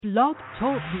Blog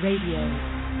Talk Radio.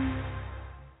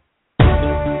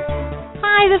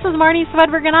 Hi, this is Marnie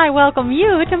Swedberg, and I welcome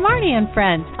you to Marnie and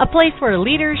Friends, a place where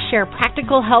leaders share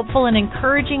practical, helpful, and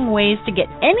encouraging ways to get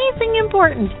anything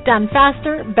important done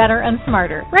faster, better, and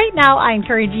smarter. Right now, I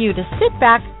encourage you to sit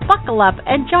back, buckle up,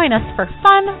 and join us for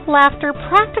fun, laughter,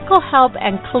 practical help,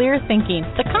 and clear thinking,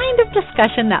 the kind of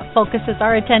discussion that focuses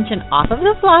our attention off of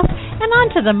the fluff and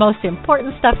onto the most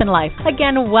important stuff in life.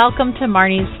 Again, welcome to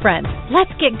Marnie's Friends.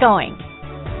 Let's get going.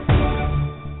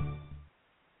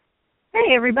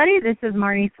 Hey everybody, this is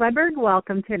Marnie Swedberg.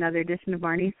 Welcome to another edition of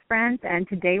Marnie's Friends, and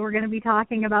today we're going to be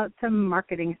talking about some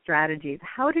marketing strategies,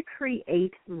 how to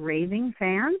create raving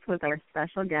fans with our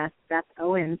special guest, Beth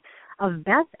Owens of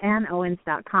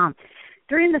BethAnnOwens.com.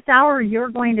 During this hour, you're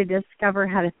going to discover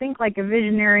how to think like a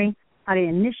visionary, how to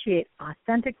initiate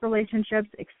authentic relationships,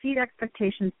 exceed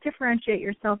expectations, differentiate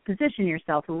yourself, position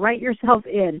yourself, write yourself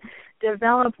in,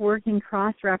 develop working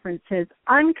cross-references,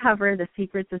 uncover the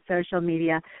secrets of social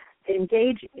media,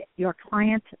 engage your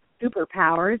clients'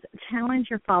 superpowers, challenge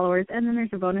your followers, and then there's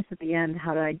a bonus at the end,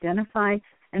 how to identify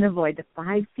and avoid the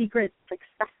 5 secret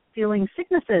success-stealing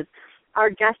sicknesses. Our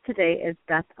guest today is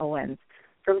Beth Owens.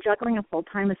 From juggling a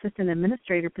full-time assistant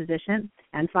administrator position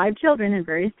and 5 children in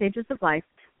various stages of life,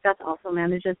 Beth also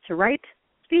manages to write,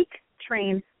 speak,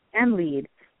 train, and lead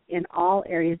in all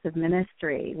areas of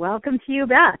ministry. Welcome to you,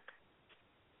 Beth.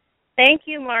 Thank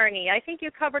you, Marnie. I think you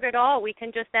covered it all. We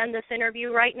can just end this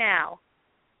interview right now.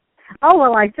 Oh,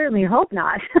 well, I certainly hope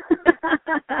not.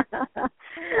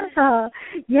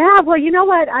 Well, you know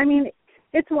what? I mean,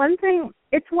 it's one thing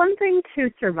to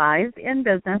survive in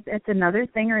business. It's another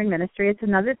thing, or in ministry, it's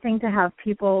another thing to have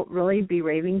people really be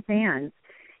raving fans.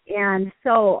 And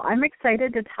so I'm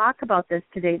excited to talk about this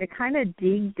today, to kind of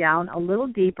dig down a little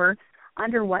deeper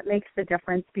under what makes the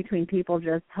difference between people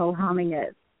just ho-humming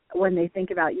it when they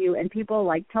think about you and people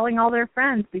like telling all their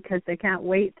friends because they can't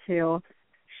wait to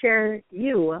share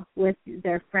you with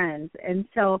their friends. And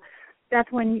so that's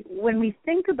when we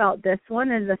think about this, one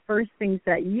of the first things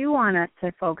that you want us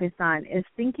to focus on is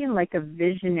thinking like a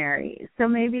visionary. So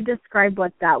maybe describe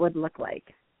what that would look like.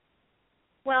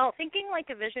 Well, thinking like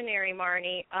a visionary,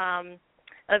 Marnie,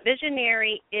 a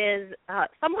visionary is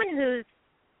someone who's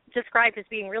described as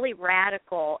being really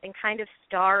radical and kind of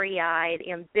starry-eyed,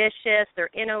 ambitious, they're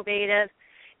innovative.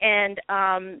 And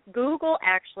Google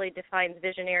actually defines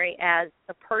visionary as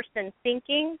a person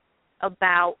thinking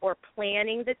about or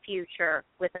planning the future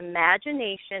with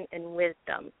imagination and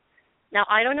wisdom. Now,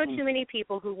 I don't know too many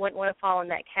people who wouldn't want to fall in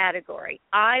that category.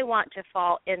 I want to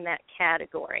fall in that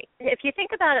category. If you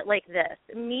think about it like this,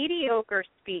 mediocre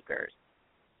speakers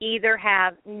either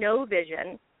have no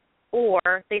vision or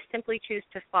they simply choose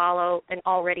to follow an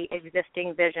already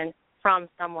existing vision from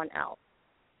someone else.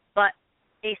 But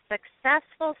a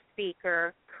successful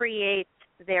speaker creates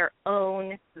their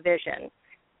own vision.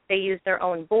 They use their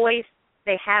own voice.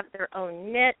 They have their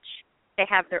own niche. They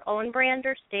have their own brand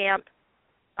or stamp.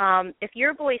 If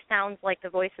your voice sounds like the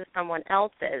voice of someone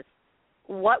else's,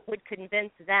 what would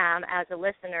convince them as a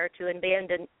listener to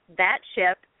abandon that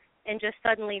ship and just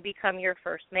suddenly become your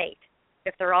first mate?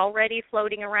 If they're already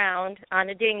floating around on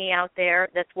a dinghy out there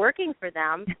that's working for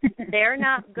them, they're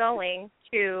not going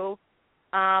to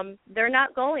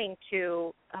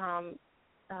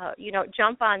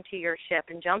jump onto your ship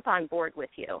and jump on board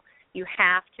with you. You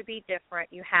have to be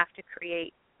different. You have to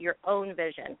create your own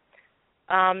vision.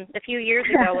 A few years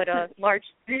ago at a large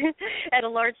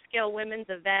scale women's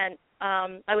event,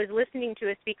 I was listening to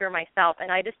a speaker myself,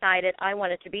 and I decided I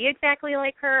wanted to be exactly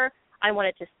like her. I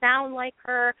wanted to sound like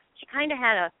her. She kind of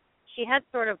had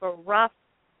sort of a rough,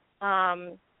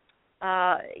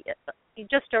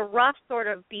 just a rough sort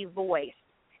of be voice,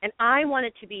 and I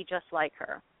wanted to be just like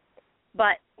her.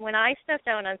 But when I stepped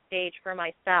out on stage for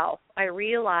myself, I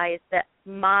realized that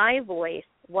my voice,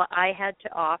 what I had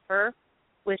to offer,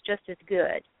 was just as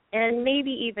good and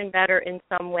maybe even better in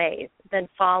some ways than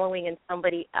following in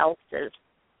somebody else's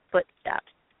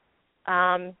footsteps.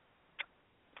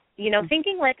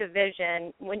 Thinking like a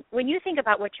vision, when you think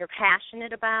about what you're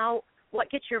passionate about, what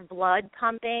gets your blood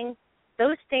pumping,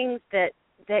 those things that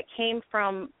came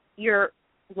from your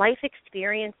life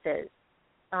experiences,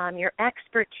 your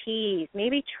expertise,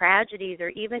 maybe tragedies or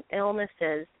even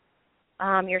illnesses,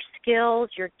 your skills,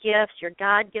 your gifts, your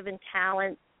God-given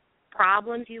talents,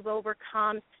 problems you've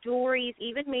overcome, stories,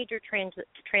 even major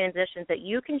transitions that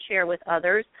you can share with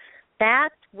others,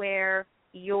 that's where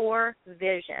your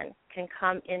vision can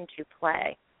come into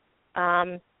play.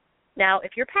 Now,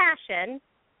 if your passion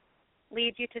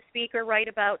leads you to speak or write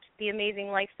about the amazing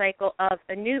life cycle of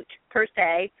a newt per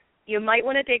se, you might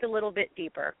want to dig a little bit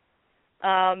deeper.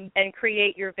 and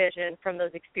create your vision from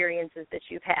those experiences that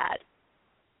you've had.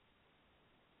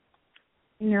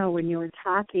 When you were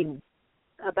talking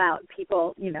about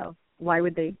people, why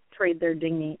would they trade their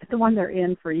dinghy, the one they're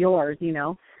in, for yours,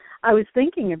 I was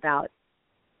thinking about,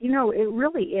 it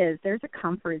really is, there's a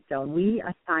comfort zone. We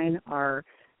assign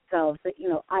ourselves that,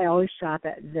 I always shop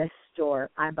at this store.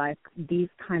 I buy these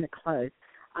kind of clothes.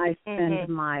 I spend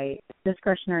my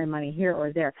discretionary money here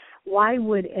or there. Why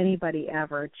would anybody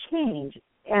ever change?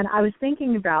 And I was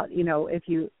thinking about, if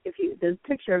you there's a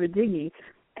picture of a dinghy,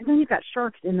 and then you've got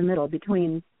sharks in the middle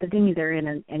between the dinghy they're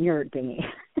in and your dinghy.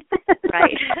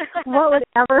 Right. What would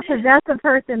ever possess a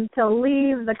person to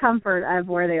leave the comfort of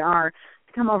where they are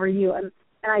to come over you? And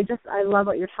I love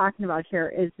what you're talking about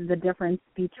here, is the difference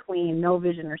between no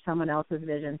vision or someone else's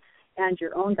vision and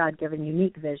your own God-given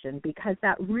unique vision, because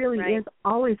that really is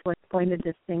always what's going to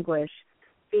distinguish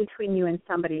between you and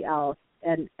somebody else.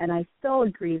 And I so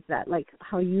agree that, like,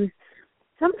 how you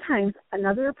sometimes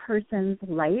another person's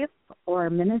life or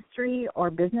ministry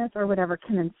or business or whatever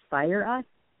can inspire us,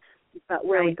 but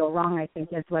where we go wrong, I think,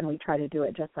 is when we try to do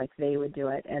it just like they would do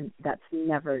it, and that's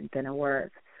never going to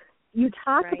work. You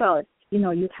talk about,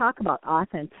 you talk about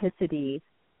authenticity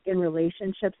in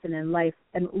relationships and in life,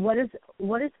 and what is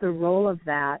the role of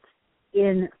that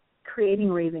in creating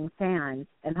raving fans,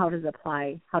 and how does it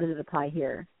apply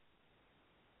here?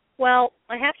 Well,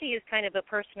 I have to use kind of a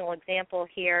personal example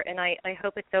here, and I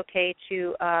hope it's okay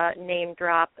to name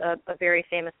drop a very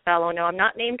famous fellow. No, I'm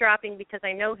not name dropping because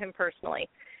I know him personally,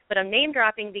 but I'm name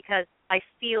dropping because I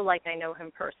feel like I know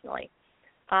him personally.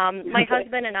 My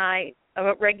husband and I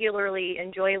regularly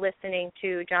enjoy listening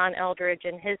to John Eldredge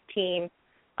and his team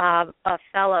of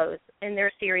fellows in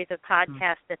their series of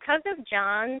podcasts. Because of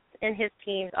John's and his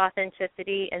team's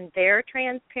authenticity and their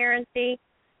transparency,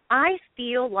 I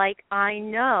feel like I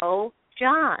know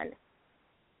John.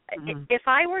 If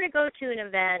I were to go to an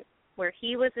event where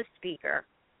he was a speaker,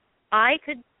 I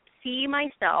could see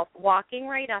myself walking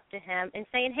right up to him and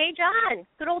saying, "Hey, John,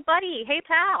 good old buddy. Hey,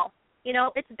 pal.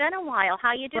 It's been a while.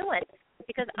 How you doing?"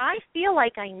 Because I feel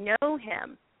like I know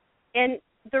him. And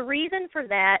the reason for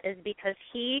that is because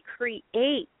he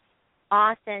creates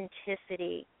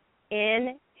authenticity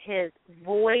in his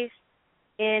voice,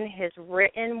 in his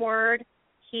written word.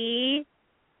 He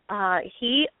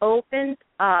opens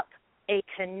up a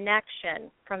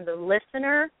connection from the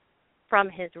listener, from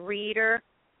his reader,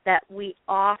 that we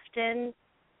often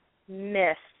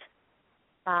miss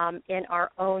in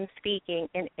our own speaking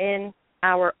and in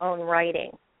our own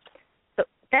writing. So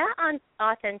that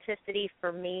authenticity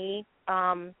for me,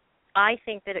 I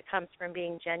think that it comes from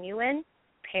being genuine,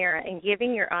 parent, and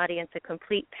giving your audience a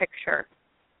complete picture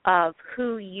of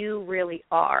who you really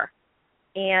are.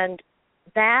 And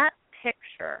that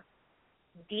picture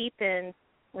deepens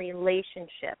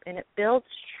relationship, and it builds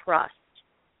trust.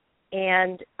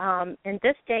 And in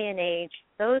this day and age,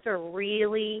 those are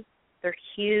they're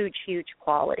huge, huge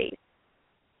qualities.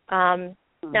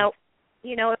 Now,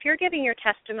 if you're giving your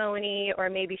testimony or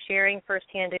maybe sharing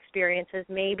firsthand experiences,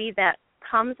 maybe that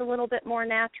comes a little bit more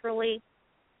naturally.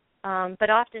 But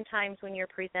oftentimes when you're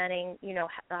presenting,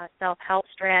 self-help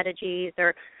strategies,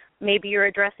 or maybe you're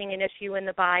addressing an issue in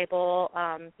the Bible,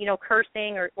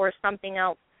 cursing or something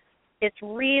else, it's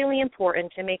really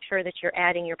important to make sure that you're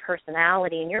adding your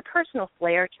personality and your personal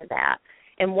flair to that.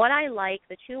 And what I like,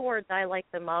 the two words I like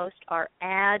the most are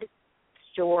add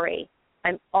story.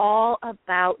 I'm all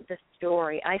about the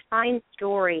story. I find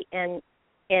story in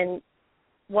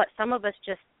what some of us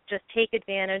just take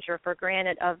advantage or for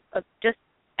granted of just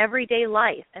everyday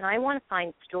life, and I want to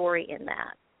find story in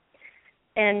that.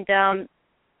 And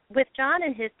with John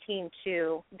and his team,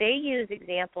 too, they use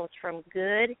examples from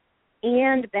good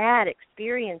and bad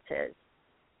experiences.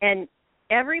 And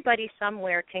everybody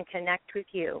somewhere can connect with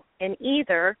you in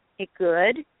either a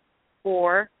good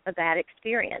or a bad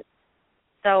experience.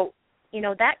 So,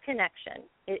 that connection,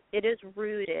 it is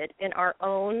rooted in our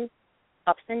own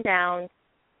ups and downs,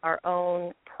 our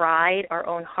own pride, our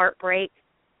own heartbreak,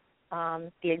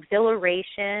 the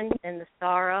exhilaration and the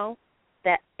sorrow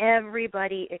that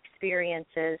everybody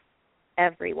experiences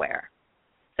everywhere.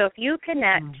 So if you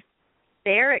connect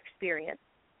their experience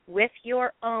with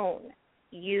your own,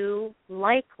 you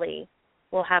likely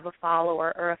will have a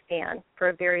follower or a fan for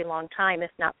a very long time,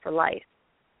 if not for life.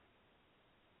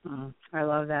 I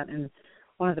love that. And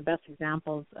one of the best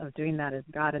examples of doing that is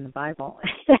God in the Bible.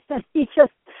 He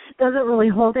just doesn't really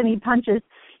hold any punches.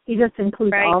 He just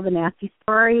includes all the nasty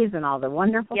stories and all the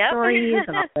wonderful stories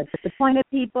and all the disappointed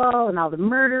people and all the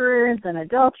murderers and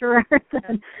adulterers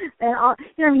and all.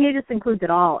 He just includes it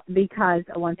all because,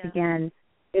 once again,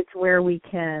 it's where we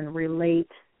can relate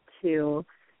to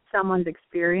someone's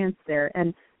experience there.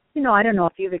 And, you know, I don't know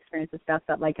if you've experienced this stuff,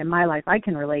 but like in my life, I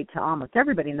can relate to almost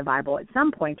everybody in the Bible at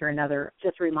some point or another.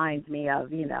 Just reminds me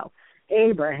of, you know,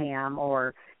 Abraham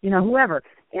or, you know, whoever.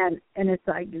 And it's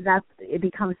like it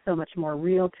becomes so much more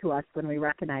real to us when we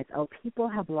recognize, oh, people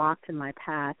have walked in my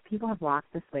path. People have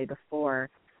walked this way before.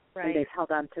 Right. And they've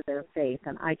held on to their faith,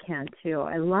 and I can too.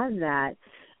 I love that.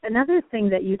 Another thing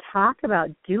that you talk about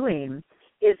doing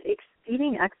is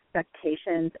exceeding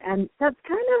expectations, and that's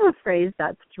kind of a phrase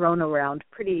that's thrown around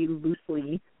pretty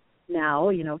loosely now,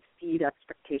 you know, exceed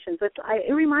expectations.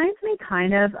 It reminds me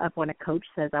kind of when a coach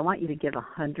says, I want you to give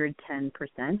 110%.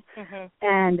 Mm-hmm.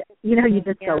 And, you know, you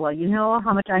just go, well, you know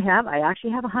how much I have? I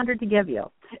actually have 100 to give you.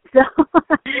 So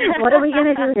what are we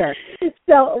going to do here?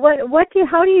 So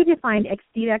how do you define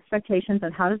exceed expectations,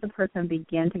 and how does a person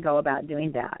begin to go about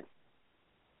doing that?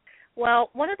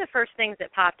 Well, one of the first things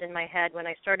that popped in my head when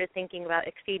I started thinking about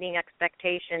exceeding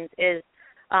expectations is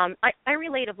I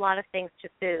relate a lot of things to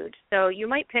food. So you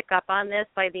might pick up on this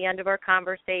by the end of our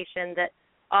conversation that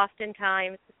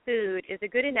oftentimes food is a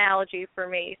good analogy for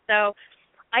me. So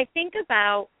I think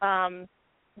about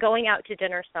going out to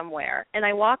dinner somewhere, and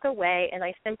I walk away and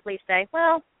I simply say,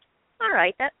 well, all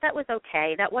right, that was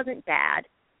okay. That wasn't bad.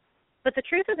 But the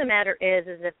truth of the matter is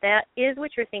if that is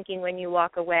what you're thinking when you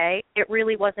walk away, it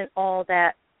really wasn't all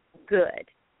that good.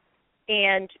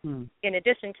 And in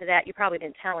addition to that, you probably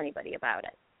didn't tell anybody about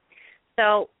it.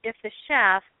 So if the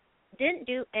chef didn't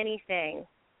do anything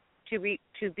to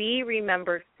be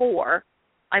remembered for,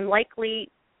 I'm likely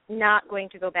not going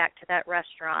to go back to that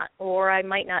restaurant, or I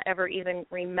might not ever even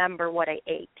remember what I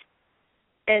ate.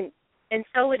 And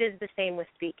so it is the same with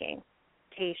speaking.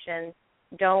 Patients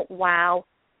don't wow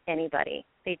anybody.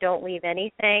 They don't leave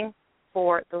anything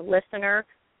for the listener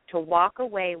to walk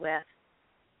away with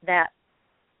that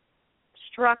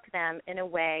struck them in a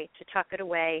way to tuck it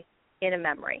away in a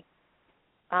memory.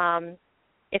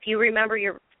 If you remember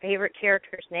your favorite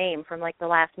character's name from like the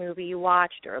last movie you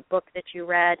watched or a book that you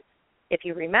read, if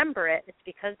you remember it, it's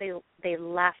because they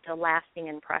left a lasting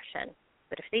impression.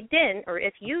 But if they didn't, or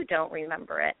if you don't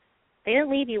remember it, they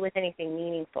didn't leave you with anything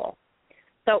meaningful.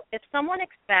 So if someone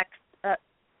expects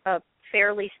a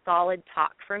fairly solid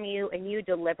talk from you and you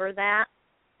deliver that,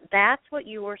 that's what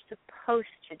you were supposed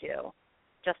to do.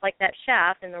 Just like that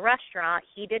chef in the restaurant,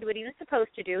 he did what he was supposed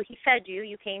to do. He fed you.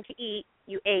 You came to eat.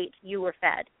 You ate. You were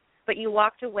fed. But you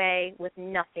walked away with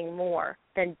nothing more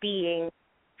than being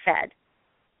fed.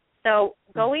 So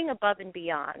going above and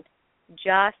beyond,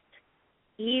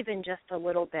 even just a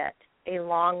little bit, a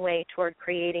long way toward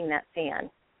creating that fan.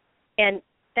 And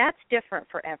that's different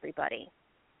for everybody.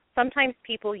 Sometimes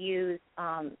people use,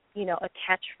 a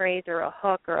catchphrase or a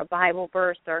hook or a Bible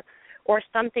verse or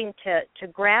something to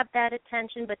grab that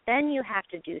attention, but then you have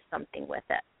to do something with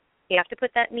it. You have to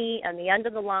put that meat on the end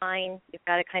of the line. You've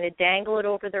got to kind of dangle it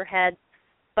over their head.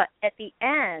 But at the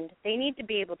end, they need to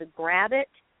be able to grab it.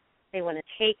 They want to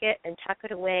take it and tuck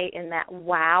it away in that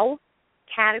wow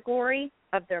category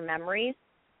of their memories.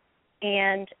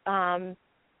 And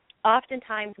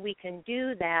oftentimes we can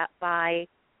do that by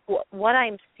what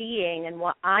I'm seeing and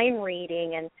what I'm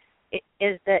reading, and it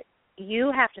is that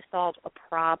you have to solve a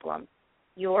problem.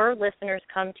 Your listeners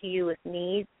come to you with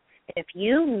needs. If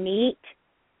you meet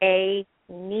a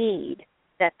need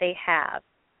that they have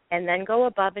and then go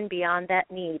above and beyond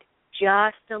that need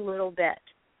just a little bit,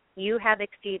 you have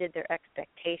exceeded their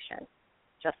expectation.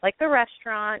 Just like the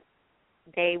restaurant,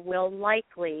 they will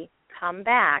likely come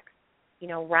back,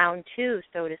 round two,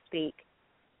 so to speak,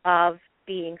 of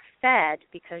being fed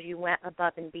because you went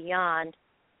above and beyond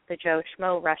the Joe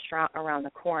Schmo restaurant around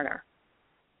the corner.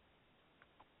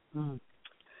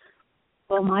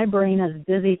 Well, my brain is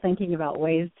busy thinking about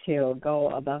ways to go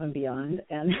above and beyond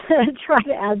and try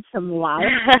to add some wow.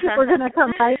 We're going to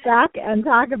come right back and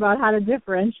talk about how to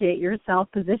differentiate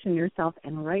yourself, position yourself,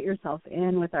 and write yourself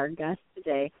in with our guest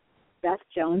today, Beth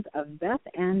Jones of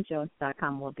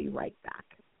BethAnnJones.com. We'll be right back.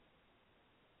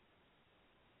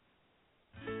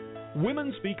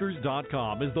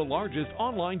 WomenSpeakers.com is the largest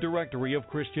online directory of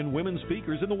Christian women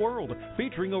speakers in the world,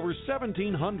 featuring over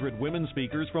 1,700 women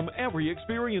speakers from every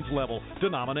experience level,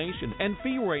 denomination, and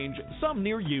fee range, some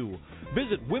near you.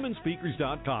 Visit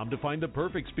WomenSpeakers.com to find the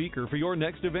perfect speaker for your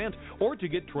next event or to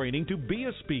get training to be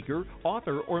a speaker,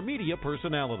 author, or media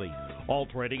personality. All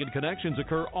training and connections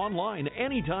occur online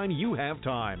anytime you have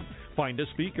time. Find a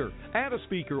speaker, add a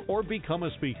speaker, or become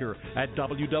a speaker at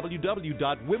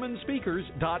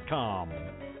www.womenspeakers.com.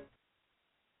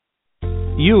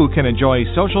 You can enjoy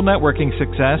social networking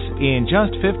success in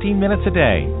just 15 minutes a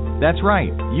day. That's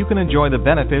right. You can enjoy the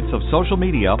benefits of social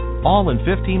media all in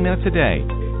 15 minutes a day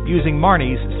using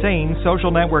Marnie's Sane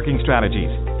Social Networking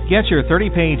Strategies. Get your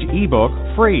 30-page ebook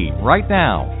free right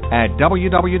now at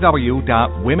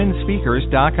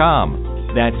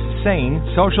www.womenspeakers.com. That's Sane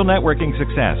Social Networking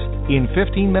Success in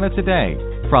 15 minutes a day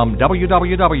from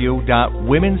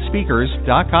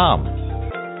www.womenspeakers.com.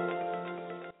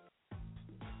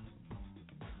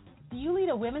 Do you lead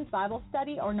a women's Bible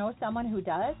study or know someone who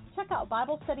does? Check out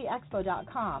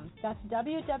BibleStudyExpo.com. That's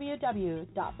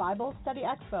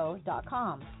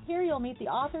www.BibleStudyExpo.com. Here you'll meet the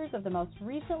authors of the most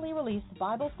recently released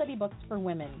Bible study books for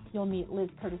women. You'll meet Liz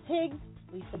Curtis Higgs,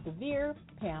 Lisa Bevere,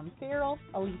 Pam Farrell,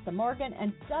 Elisa Morgan,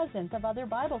 and dozens of other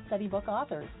Bible study book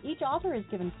authors. Each author is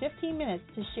given 15 minutes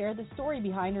to share the story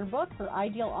behind her book, her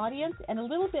ideal audience, and a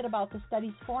little bit about the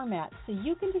study's format so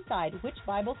you can decide which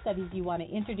Bible studies you want to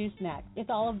introduce next. It's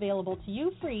all available to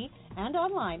you free and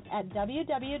online at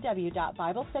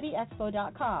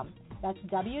www.BibleStudyExpo.com. That's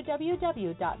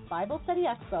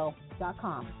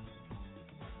www.BibleStudyExpo.com.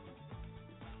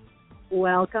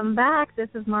 Welcome back. This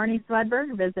is Marnie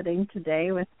Swedberg visiting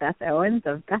today with Beth Owens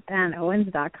of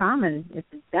BethAnnOwens.com, and it's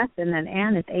Beth and then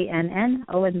Ann is ANN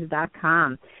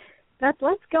Owens.com. Beth,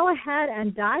 let's go ahead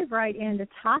and dive right into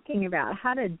talking about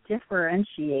how to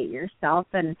differentiate yourself.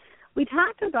 And we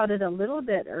talked about it a little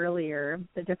bit earlier,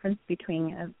 the difference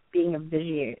between being a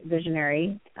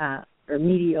visionary or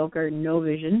mediocre, no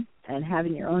vision, and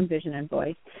having your own vision and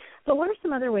voice. But what are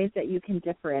some other ways that you can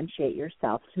differentiate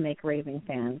yourself to make raving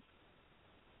fans?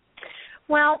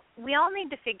 Well, we all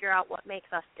need to figure out what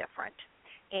makes us different.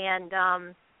 And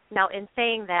now in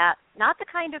saying that, not the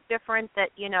kind of different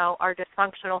that, our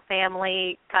dysfunctional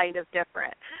family kind of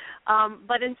different,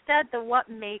 but instead the what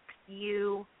makes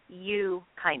you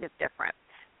kind of different.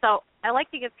 So I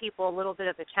like to give people a little bit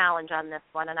of a challenge on this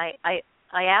one, and I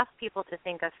ask people to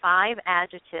think of 5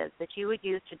 adjectives that you would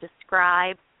use to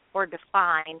describe or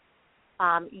define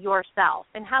yourself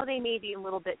and how they may be a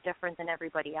little bit different than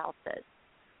everybody else's.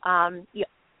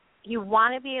 You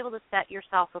want to be able to set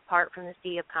yourself apart from the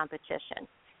sea of competition.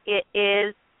 It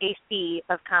is a sea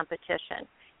of competition.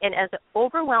 And as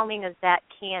overwhelming as that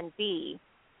can be,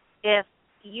 if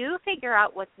you figure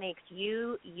out what makes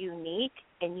you unique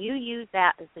and you use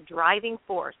that as the driving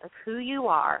force of who you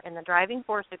are and the driving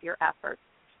force of your efforts,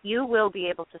 you will be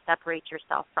able to separate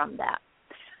yourself from that.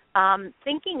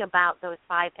 Thinking about those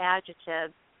 5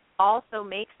 adjectives also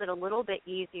makes it a little bit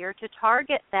easier to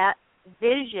target that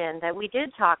vision that we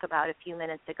did talk about a few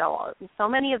minutes ago. So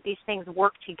many of these things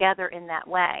work together in that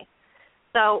way.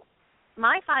 So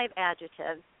my 5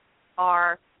 adjectives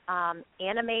are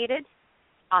animated,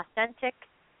 authentic,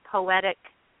 poetic,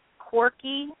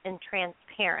 quirky, and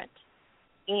transparent.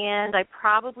 And I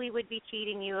probably would be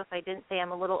cheating you if I didn't say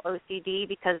I'm a little OCD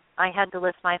because I had to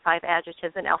list my 5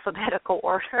 adjectives in alphabetical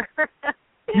order.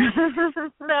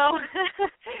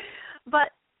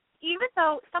 But even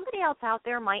though somebody else out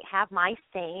there might have my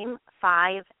same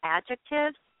 5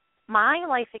 adjectives, my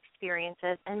life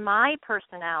experiences and my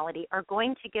personality are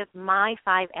going to give my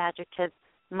 5 adjectives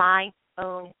my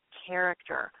own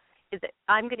character.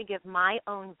 I'm going to give my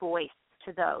own voice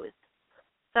to those.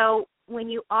 So when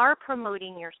you are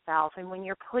promoting yourself and when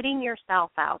you're putting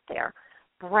yourself out there,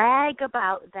 brag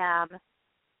about them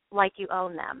like you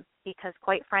own them, because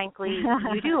quite frankly,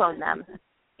 you do own them,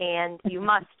 and you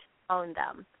must own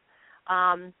them.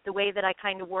 The way that I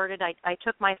kind of worded, I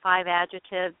took my 5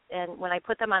 adjectives, and when I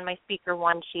put them on my speaker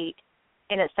one sheet,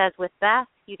 and it says, with Beth,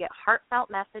 you get heartfelt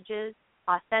messages,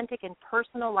 authentic and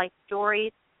personal life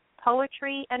stories,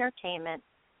 poetry, entertainment,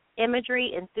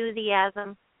 imagery,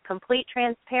 enthusiasm, complete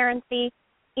transparency,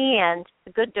 and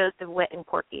a good dose of wit and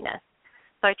quirkiness.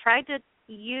 So I tried to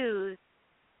use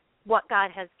what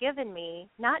God has given me,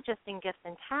 not just in gifts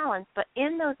and talents, but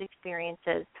in those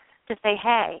experiences to say,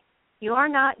 hey, you are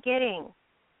not getting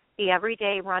the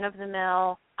everyday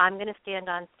run-of-the-mill, I'm going to stand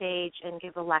on stage and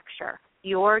give a lecture.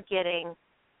 You're getting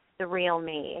the real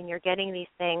me, and you're getting these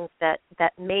things that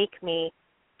make me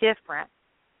different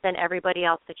than everybody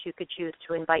else that you could choose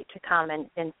to invite to come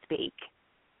and speak.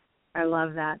 I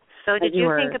love that. So did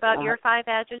you think about your 5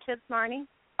 adjectives, Marnie?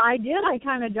 I did. I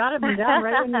kind of jotted them down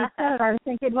right when you said it. I was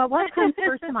thinking, well, what comes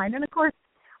first to mind? And, of course,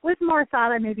 with more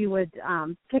thought, I maybe would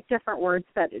pick different words,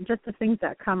 but just the things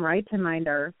that come right to mind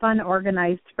are fun,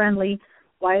 organized, friendly,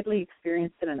 widely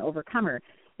experienced, and an overcomer.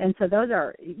 And so those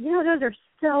are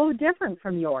so different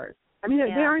from yours. I mean,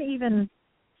 they aren't even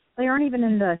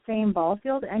in the same ball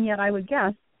field, and yet I would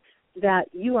guess that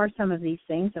you are some of these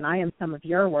things, and I am some of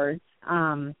your words.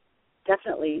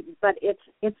 Definitely, but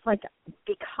it's like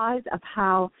because of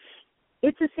how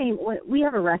it's the same. We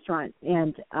have a restaurant,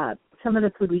 and some of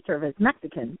the food we serve is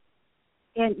Mexican,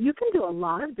 and you can do a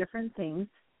lot of different things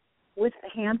with a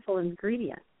handful of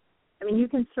ingredients. I mean, you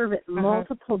can serve it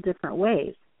multiple different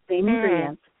ways, same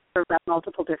ingredients served up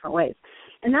multiple different ways.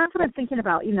 And that's what I'm thinking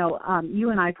about. You know,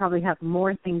 you and I probably have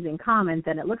more things in common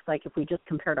than it looks like if we just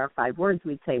compared our 5 words.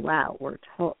 We'd say, wow,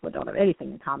 we don't have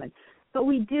anything in common. But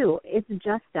we do. It's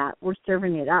just that we're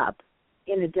serving it up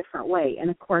in a different way. And,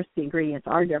 of course, the ingredients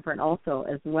are different also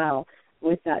as well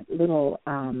with that little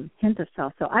hint of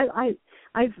self. So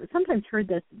I've sometimes heard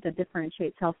this, the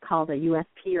differentiate self called a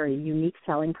USP or a unique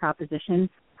selling proposition,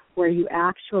 where you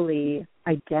actually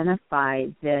identify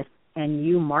this and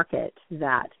you market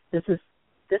that. This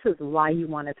is why you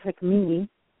want to pick me,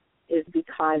 is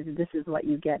because this is what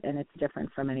you get and it's different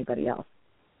from anybody else.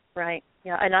 Right.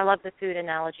 Yeah, and I love the food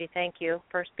analogy. Thank you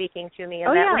for speaking to me in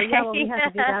that way. Yeah, well, we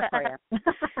have to do that for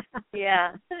you.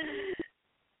 Yeah.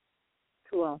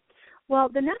 Cool. Well,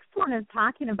 the next one is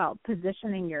talking about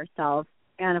positioning yourself.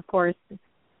 And, of course,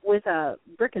 with a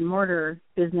brick-and-mortar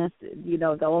business, you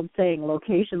know, the old saying,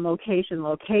 location, location,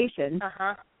 location,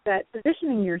 that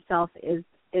positioning yourself is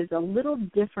a little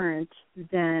different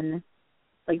than,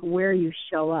 like, where you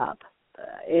show up.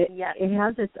 It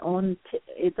has its own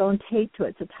take to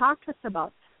it. So talk to us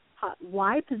about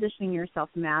why positioning yourself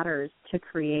matters to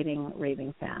creating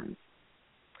raving fans.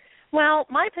 Well,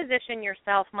 my position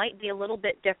yourself might be a little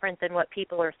bit different than what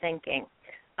people are thinking.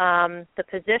 The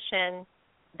position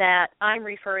that I'm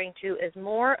referring to is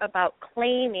more about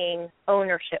claiming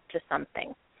ownership to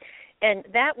something. And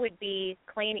that would be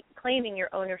claiming your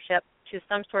ownership to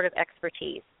some sort of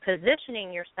expertise,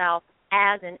 positioning yourself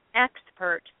as an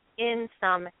expert in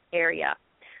some area.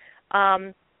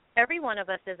 Every one of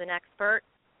us is an expert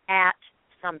at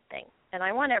something. And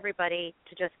I want everybody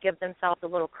to just give themselves a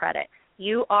little credit.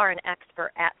 You are an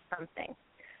expert at something.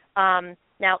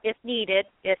 Now, if needed,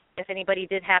 if anybody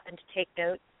did happen to take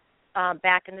notes,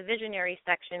 back in the visionary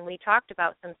section, we talked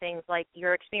about some things like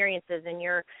your experiences and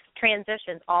your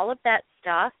transitions, all of that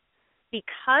stuff.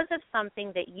 Because of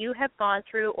something that you have gone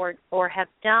through or have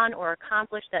done or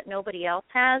accomplished that nobody else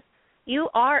has, you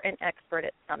are an expert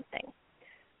at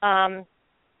something.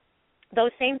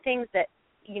 Those same things that,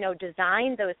 you know,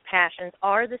 design those passions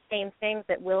are the same things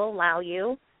that will allow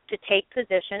you to take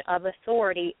position of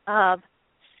authority of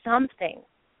something.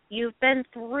 You've been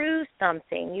through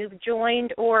something. You've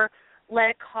joined or led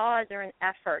a cause or an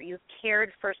effort. You've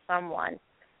cared for someone.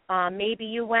 Maybe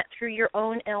you went through your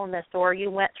own illness or you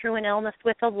went through an illness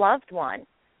with a loved one.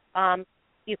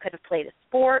 You could have played a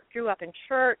sport, grew up in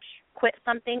church, quit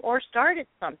something, or started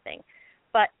something.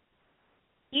 But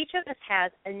each of us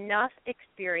has enough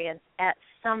experience at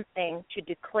something to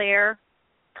declare,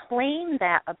 claim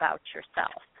that about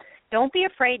yourself. Don't be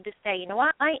afraid to say, you know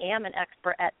what, I am an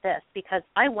expert at this because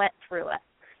I went through it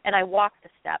and I walked the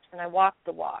steps and I walked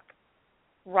the walk.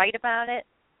 Write about it,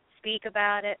 speak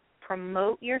about it,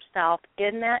 promote yourself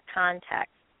in that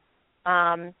context.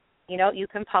 You know, you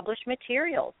can publish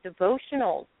materials,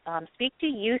 devotionals, speak to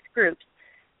youth groups.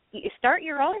 You start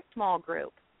your own small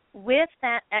group with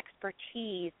that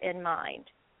expertise in mind.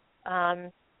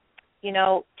 You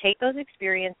know, take those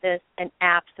experiences and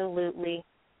absolutely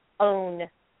own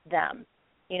them.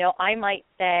 You know, I might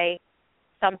say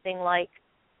something like,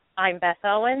 I'm Beth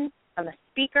Owens, I'm a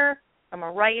speaker, I'm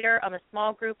a writer, I'm a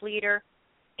small group leader,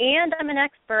 and I'm an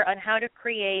expert on how to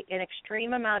create an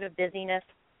extreme amount of busyness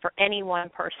for any one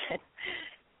person.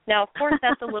 Now, of course,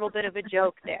 that's a little bit of a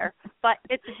joke there, but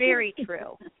it's very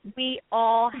true. We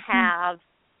all have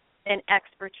an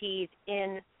expertise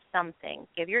in something.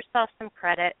 Give yourself some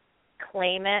credit,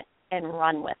 claim it, and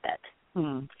run with it.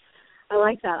 I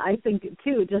like that. I think,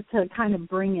 too, just to kind of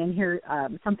bring in here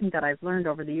something that I've learned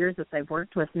over the years as I've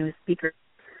worked with new speakers,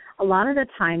 a lot of the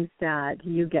times that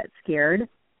you get scared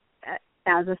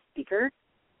as a speaker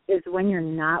is when you're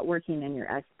not working in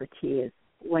your expertise,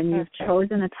 when you've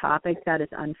chosen a topic that is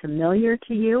unfamiliar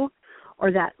to you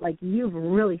or that, like, you've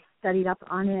really studied up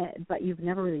on it, but you've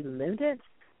never really lived it.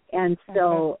 And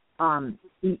so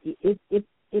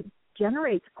it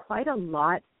generates quite a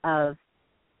lot of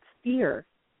fear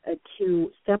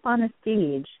to step on a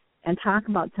stage and talk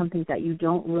about something that you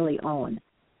don't really own,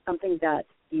 something that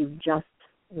you've just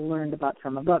learned about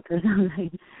from a book or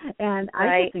something. And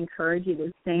I just encourage you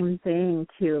the same thing,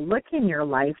 to look in your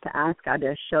life, to ask God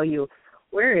to show you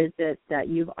where is it that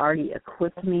you've already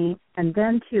equipped me, and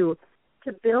then to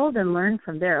build and learn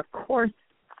from there. Of course,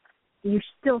 you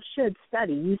still should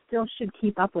study. You still should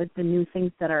keep up with the new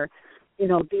things that are, you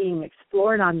know, being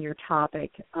explored on your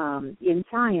topic in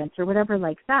science or whatever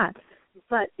like that.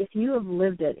 But if you have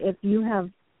lived it, if you have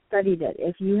studied it,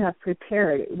 if you have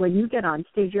prepared, when you get on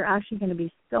stage, you're actually going to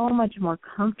be so much more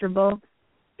comfortable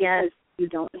because you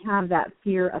don't have that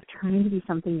fear of trying to be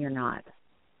something you're not.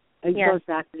 It goes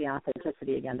back to the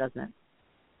authenticity again, doesn't it?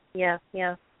 Yeah,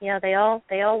 yeah. Yeah, they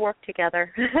all work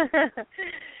together.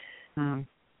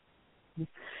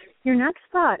 Your next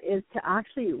thought is to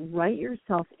actually write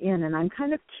yourself in, and I'm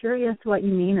kind of curious what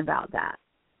you mean about that.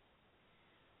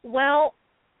 Well,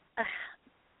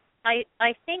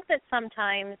 I think that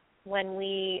sometimes when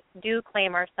we do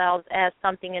claim ourselves as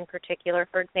something in particular,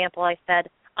 for example, I said,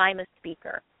 I'm a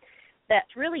speaker,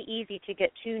 that's really easy to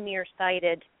get too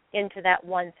nearsighted into that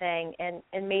one thing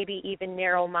and maybe even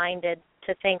narrow-minded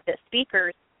to think that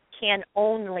speakers can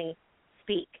only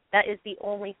speak. That is the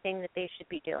only thing that they should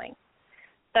be doing.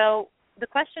 So the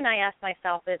question I ask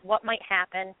myself is, what might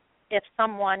happen if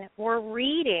someone were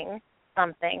reading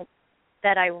something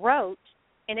that I wrote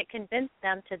and it convinced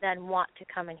them to then want to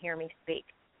come and hear me speak?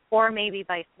 Or maybe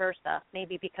vice versa.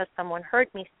 Maybe because someone heard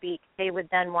me speak, they would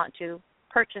then want to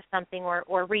purchase something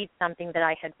or read something that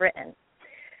I had written.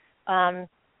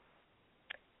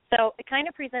 So it kind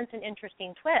of presents an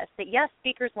interesting twist that, yes,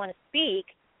 speakers want to speak,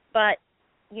 but,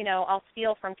 you know, I'll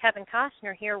steal from Kevin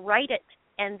Costner here, write it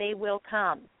and they will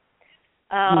come.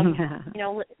 You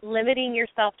know, limiting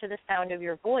yourself to the sound of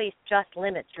your voice just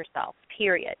limits yourself,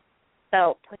 period.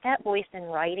 So put that voice in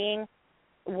writing,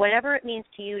 whatever it means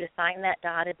to you to sign that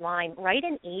dotted line. Write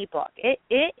an ebook. It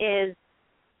is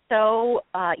so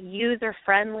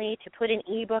user-friendly to put an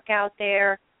ebook out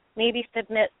there. Maybe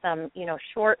submit some, you know,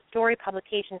 short story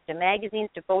publications to magazines,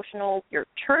 devotionals, your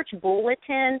church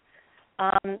bulletin.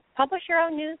 Publish your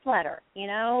own newsletter, you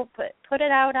know, put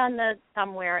it out on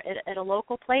somewhere at a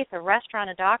local place, a restaurant,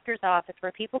 a doctor's office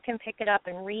where people can pick it up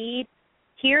and read,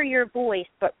 hear your voice,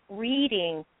 but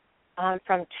reading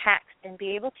from text and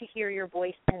be able to hear your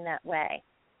voice in that way.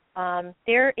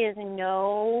 There is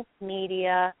no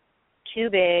media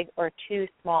too big or too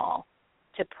small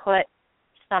to put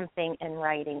something in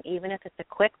writing, even if it's a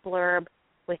quick blurb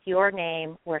with your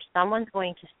name where someone's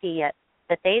going to see it,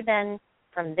 that they then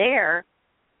from there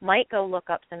might go look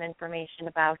up some information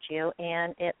about you,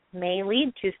 and it may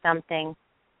lead to something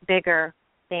bigger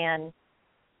than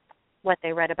what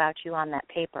they read about you on that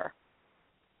paper.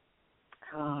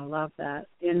 Oh, I love that.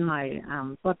 In my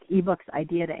book, eBooks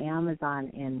Idea to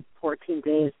Amazon in 14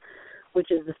 Days,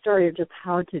 which is the story of just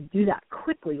how to do that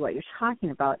quickly, what you're talking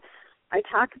about, I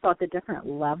talk about the different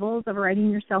levels of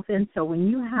writing yourself in. So when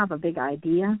you have a big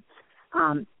idea,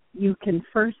 you can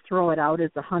first throw it out as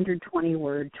a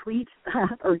 120-word tweet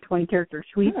or 20-character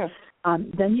tweet.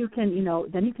 Then you can,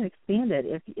 expand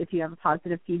it if you have a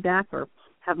positive feedback or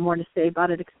have more to say about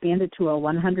it. Expand it to a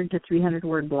 100 to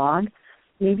 300-word blog.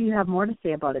 Maybe you have more to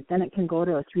say about it. Then it can go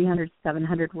to a 300 to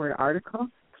 700-word article.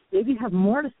 Maybe you have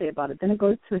more to say about it. Then it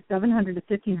goes to a 700 to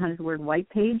 1,500-word white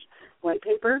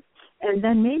paper. And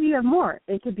then maybe you have more.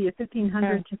 It could be a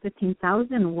 1,500 to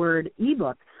 15,000-word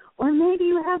ebook. Or maybe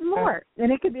you have more,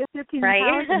 and it could be a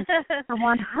 15,000 to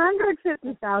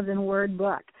 150,000-word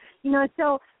book. You know,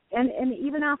 so, and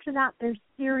even after that, there's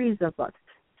series of books.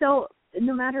 So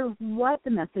no matter what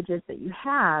the message is that you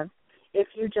have,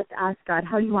 if you just ask God,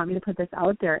 how do you want me to put this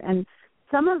out there? And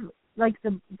some of, like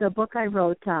the book I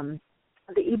wrote, the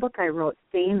ebook I wrote,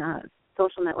 Sane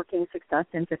Social Networking Success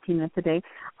in 15 Minutes a Day,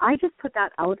 I just put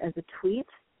that out as a tweet.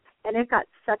 And it got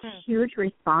such a huge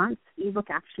response. Ebook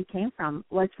actually came from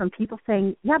people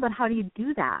saying, yeah, but how do you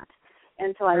do that?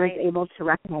 And so I was able to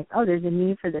recognize, there's a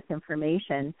need for this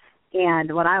information.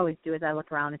 And what I always do is I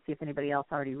look around and see if anybody else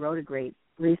already wrote a great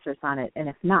resource on it. And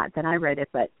if not, then I read it.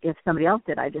 But if somebody else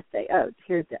did, I just say,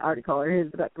 here's the article or here's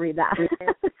the book, read that.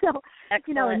 So,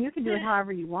 excellent. And you can do it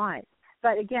however you want.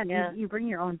 But again, you bring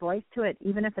your own voice to it,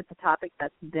 even if it's a topic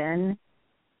that's been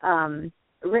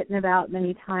written about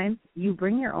many times. You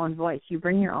bring your own voice, you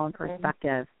bring your own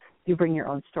perspective, you bring your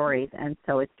own stories, and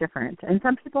so it's different. And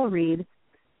some people read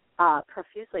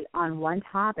profusely on one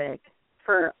topic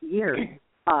for years,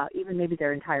 even maybe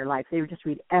their entire life. They would just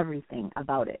read everything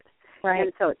about it. Right.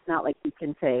 And so it's not like you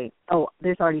can say,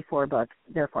 there's already 4 books,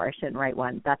 therefore I shouldn't write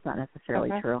one. That's not necessarily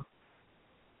true.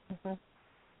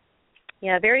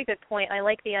 Yeah, very good point. I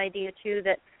like the idea, too,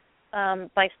 that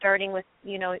by starting with,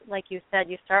 like you said,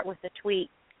 you start with the tweet,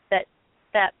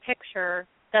 that picture,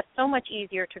 that's so much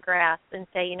easier to grasp and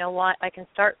say, you know what, I can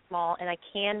start small and I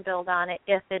can build on it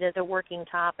if it is a working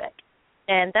topic.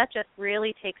 And that just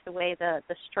really takes away the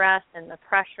stress and the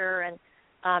pressure and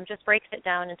just breaks it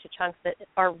down into chunks that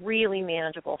are really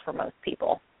manageable for most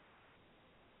people.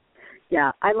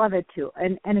 Yeah, I love it too.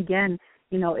 And again,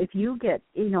 if you get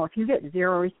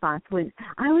zero response,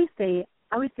 I always say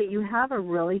you have a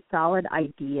really solid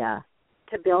idea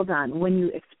to build on when you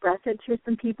express it to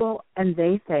some people and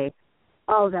they say,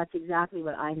 that's exactly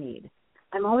what I need.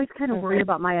 I'm always kind of worried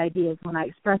about my ideas when I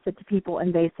express it to people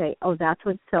and they say, that's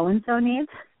what so-and-so needs.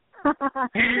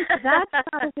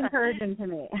 That's encouraging to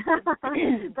me.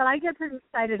 But I get pretty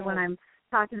excited when I'm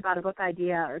talking about a book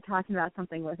idea or talking about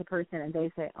something with a person and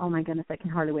they say, oh, my goodness, I can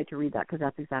hardly wait to read that because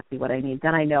that's exactly what I need.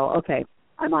 Then I know, okay,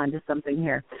 I'm on to something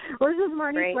here. Well, this is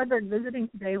Marnie Swedberg visiting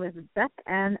today with Beth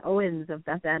Ann Owens of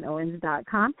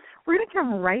BethAnnOwens.com. We're going to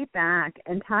come right back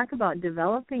and talk about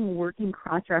developing working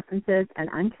cross-references and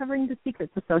uncovering the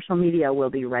secrets of social media. We'll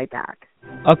be right back.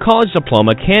 A college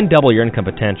diploma can double your income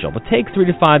potential, but takes 3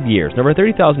 to 5 years and over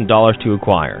 $30,000 to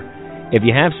acquire. If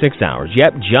you have 6 hours,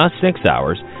 yep, just 6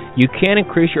 hours, you can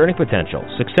increase your earning potential,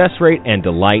 success rate, and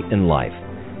delight in life.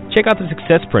 Check out the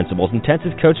Success Principles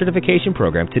Intensive Coach Certification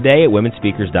Program today at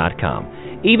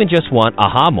womenspeakers.com. Even just one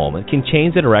aha moment can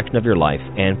change the direction of your life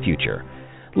and future.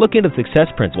 Look into the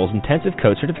Success Principles Intensive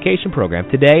Coach Certification Program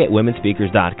today at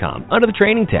womenspeakers.com under the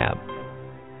Training tab.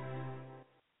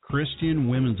 Christian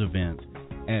Women's Events.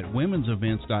 At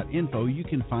womensevents.info, you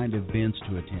can find events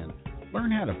to attend.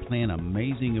 Learn how to plan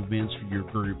amazing events for your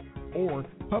group or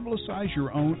publicize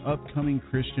your own upcoming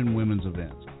Christian women's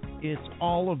events. It's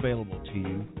all available to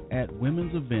you at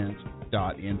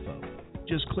womensevents.info.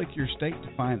 Just click your state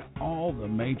to find all the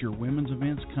major women's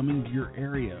events coming to your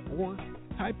area, or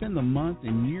type in the month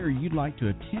and year you'd like to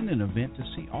attend an event to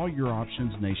see all your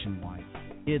options nationwide.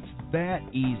 It's that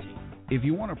easy. If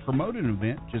you want to promote an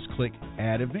event, just click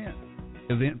Add Event.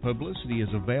 Event publicity is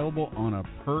available on a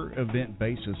per-event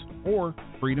basis or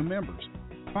free to members.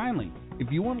 Finally,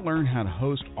 if you want to learn how to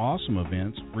host awesome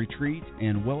events, retreats,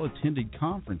 and well-attended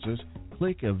conferences,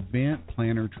 click Event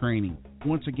Planner Training.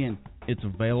 Once again, it's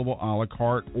available a la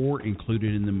carte or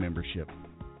included in the membership.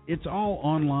 It's all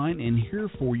online and here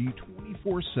for you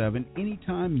 24/7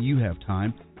 anytime you have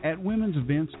time at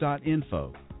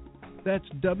womensevents.info. That's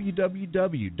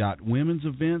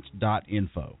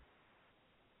www.womensevents.info.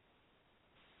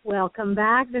 Welcome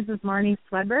back. This is Marnie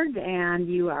Swedberg, and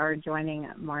you are joining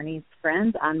Marnie's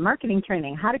Friends on Marketing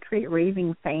Training, How to Create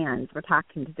Raving Fans. We're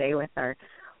talking today with our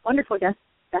wonderful guest,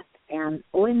 Beth Ann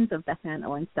Owens of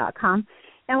BethAnnOwens.com,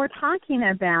 and we're talking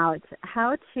about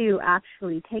how to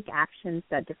actually take actions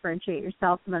that differentiate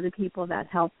yourself from other people, that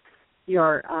help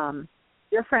your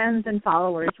friends and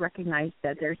followers recognize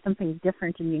that there's something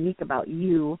different and unique about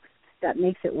you that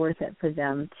makes it worth it for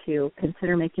them to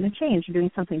consider making a change or doing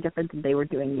something different than they were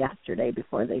doing yesterday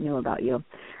before they knew about you.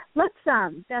 Beth,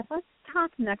 let's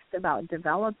talk next about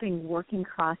developing working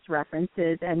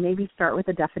cross-references and maybe start with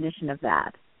a definition of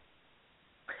that.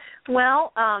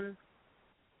 Well,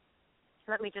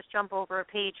 let me just jump over a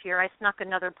page here. I snuck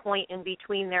another point in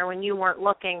between there when you weren't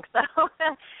looking. So,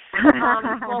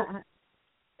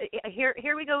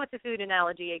 here we go with the food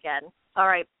analogy again. All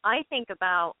right, I think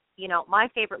about my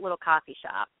favorite little coffee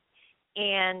shop.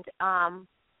 And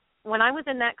when I was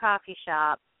in that coffee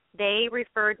shop, they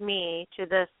referred me to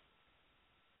this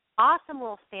awesome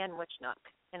little sandwich nook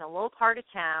in a little part of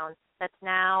town that's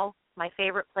now my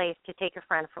favorite place to take a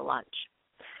friend for lunch.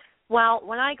 Well,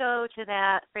 when I go to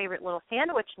that favorite little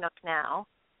sandwich nook now,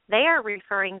 they are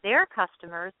referring their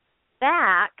customers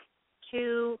back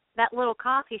to that little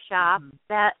coffee shop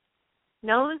that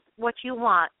knows what you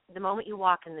want the moment you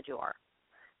walk in the door.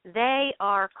 They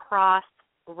are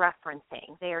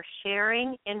cross-referencing. They are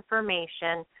sharing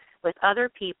information with other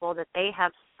people that they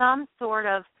have some sort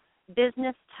of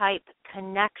business-type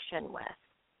connection with.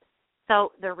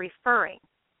 So they're referring.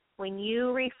 When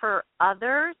you refer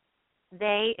others,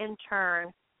 they in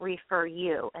turn refer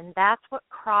you. And that's what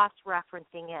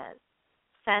cross-referencing is.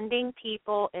 Sending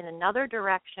people in another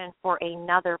direction for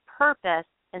another purpose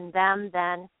and them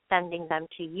then sending them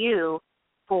to you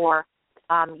for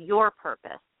your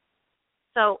purpose.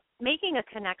 So making a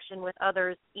connection with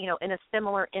others, in a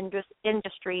similar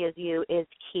industry as you is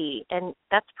key. And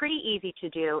that's pretty easy to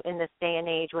do in this day and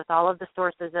age with all of the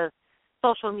sources of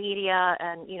social media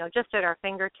and, just at our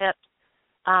fingertips.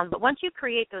 But once you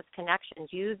create those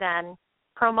connections, you then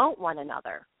promote one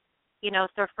another.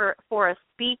 So for a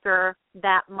speaker,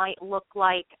 that might look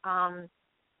like,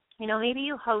 maybe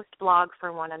you host blogs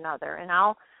for one another, and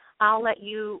I'll let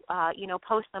you,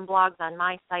 post some blogs on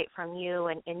my site from you,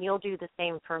 and you'll do the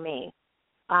same for me.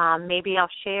 Maybe I'll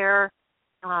share,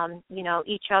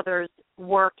 each other's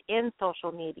work in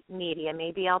social media.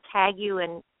 Maybe I'll tag you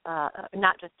and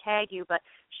not just tag you, but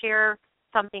share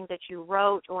something that you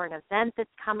wrote or an event that's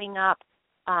coming up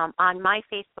on my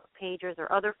Facebook pages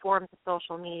or other forms of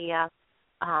social media.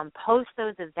 Post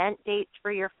those event dates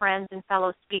for your friends and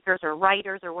fellow speakers or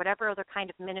writers or whatever other kind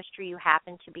of ministry you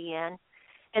happen to be in.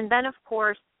 And then, of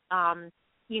course,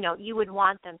 you would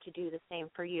want them to do the same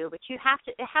for you. But it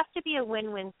has to be a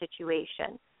win-win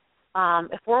situation.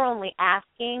 If we're only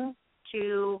asking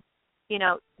to,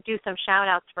 do some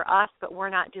shout-outs for us, but we're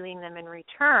not doing them in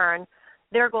return,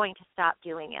 they're going to stop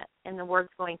doing it, and the word's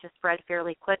going to spread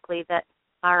fairly quickly that,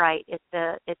 all right, it's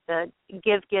a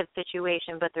give-give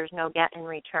situation, but there's no get in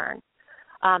return.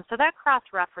 So that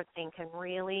cross-referencing can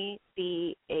really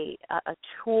be a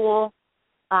tool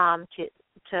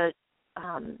to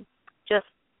just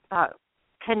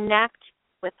connect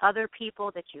with other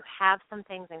people that you have some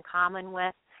things in common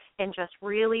with, and just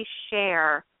really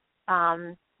share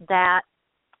that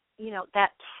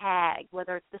tag,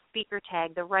 whether it's the speaker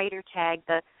tag, the writer tag,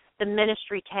 the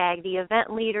ministry tag, the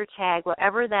event leader tag,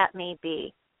 whatever that may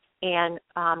be, and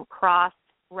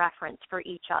cross-reference for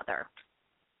each other.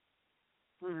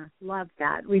 Love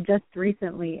that. We just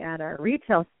recently at our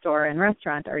retail store and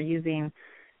restaurant are using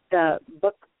the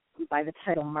book by the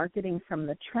title Marketing from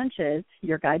the Trenches,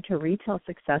 Your Guide to Retail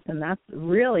Success, and that's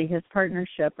really his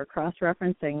partnership or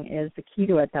cross-referencing is the key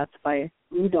to it. That's by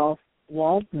Rudolph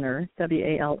Waldner,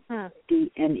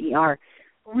 Waldner.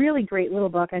 Really great little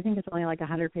book. I think it's only like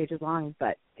 100 pages long,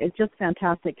 but it's just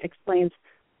fantastic. Explains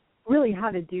really how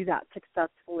to do that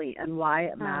successfully and why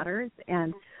it matters.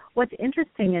 And what's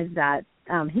interesting is that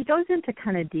he goes into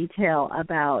kind of detail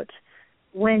about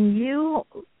when you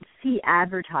see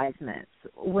advertisements,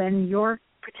 when your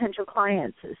potential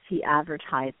clients see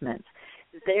advertisements,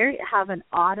 they have an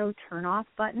auto turn-off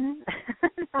button.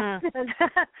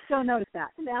 Don't notice that.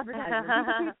 An advertisement.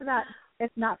 People pay for that.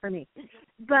 It's not for me.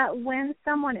 But when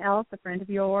someone else, a friend of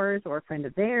yours or a friend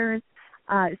of theirs,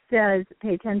 says,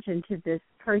 pay attention to this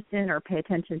person or pay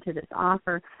attention to this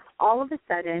offer, all of a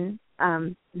sudden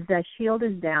the shield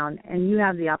is down and you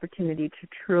have the opportunity to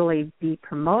truly be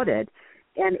promoted.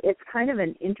 And it's kind of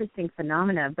an interesting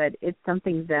phenomena, but it's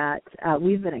something that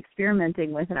we've been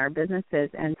experimenting with in our businesses.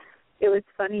 And it was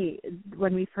funny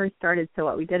when we first started. So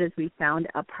what we did is we found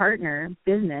a partner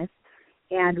business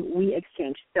and we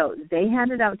exchanged. So they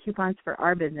handed out coupons for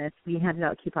our business. We handed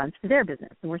out coupons for their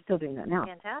business, and we're still doing that now.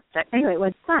 Fantastic. Anyway,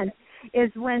 what's fun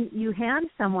is when you hand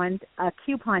someone a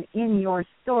coupon in your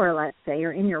store, let's say,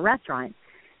 or in your restaurant,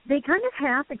 they kind of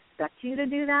half expect you to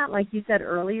do that, like you said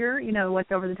earlier,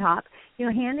 what's over the top.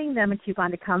 Handing them a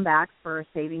coupon to come back for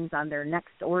savings on their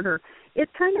next order,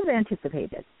 it's kind of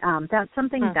anticipated. That's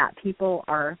something that people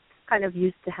are kind of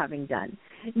used to having done.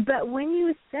 But when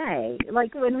you say,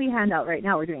 like when we hand out right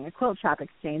now, we're doing a quilt shop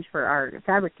exchange for our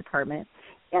fabric department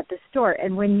at the store,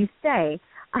 and when you say,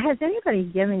 has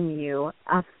anybody given you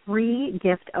a free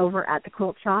gift over at the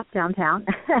quilt shop downtown?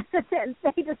 And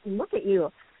they just look at you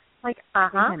like,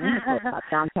 I'm in the quilt shop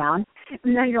downtown.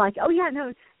 And then you're like, oh, yeah,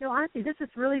 no, honestly, this is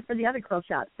really for the other quilt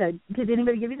shop. So did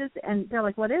anybody give you this? And they're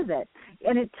like, what is it?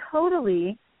 And it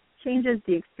totally changes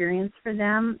the experience for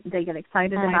them. They get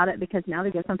excited about it because now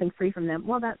they get something free from them.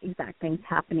 Well, that exact thing's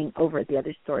happening over at the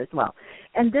other store as well.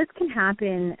 And this can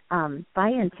happen by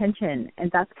intention, and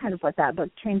that's kind of what that book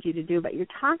trains you to do. But you're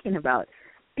talking about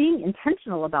being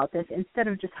intentional about this instead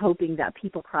of just hoping that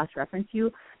people cross-reference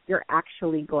you. You're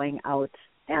actually going out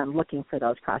and looking for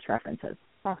those cross-references.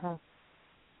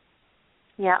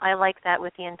 Yeah, I like that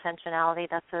with the intentionality.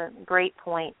 That's a great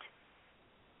point.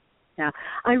 Yeah,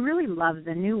 I really love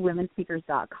the new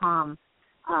womenspeakers.com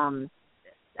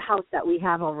house that we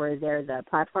have over there, the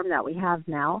platform that we have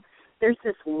now. There's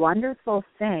this wonderful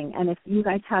thing, and if you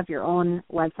guys have your own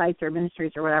websites or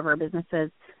ministries or whatever,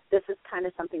 businesses, this is kind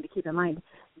of something to keep in mind.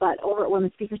 But over at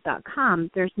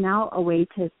womenspeakers.com, there's now a way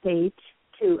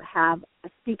to have a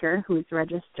speaker who's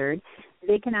registered.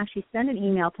 They can actually send an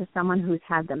email to someone who's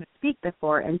had them speak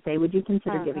before and say, would you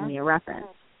consider giving me a reference?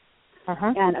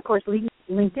 And, of course,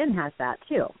 LinkedIn has that,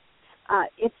 too.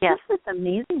 It's just this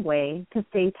amazing way to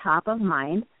stay top of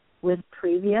mind with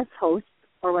previous hosts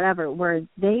or whatever, where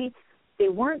they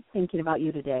weren't thinking about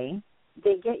you today.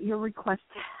 They get your request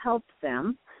to help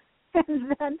them,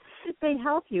 and then they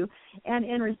help you. And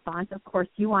in response, of course,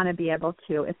 you want to be able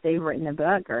to, if they've written a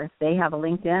book or if they have a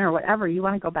LinkedIn or whatever, you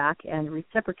want to go back and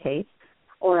reciprocate,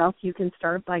 or else you can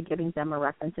start by giving them a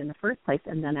reference in the first place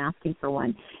and then asking for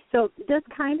one. So this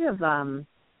kind of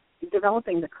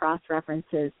developing the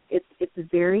cross-references, it's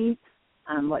very,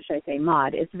 what should I say,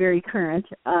 it's very current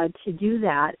to do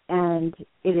that, and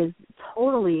it is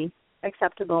totally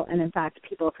acceptable, and in fact,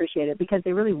 people appreciate it because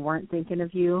they really weren't thinking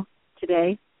of you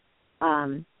today.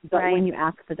 But when you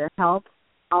ask for their help,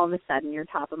 all of a sudden you're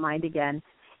top of mind again.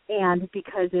 And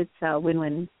because it's a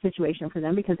win-win situation for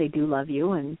them, because they do love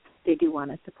you and they do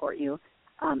want to support you,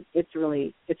 it's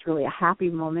really a happy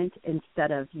moment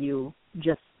instead of you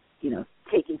just,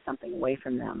 taking something away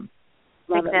from them.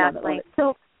 Love it, love it, love it.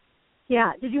 So,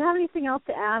 yeah, did you have anything else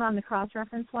to add on the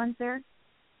cross-reference ones there?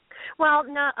 Well,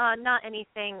 not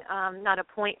anything, not a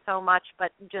point so much,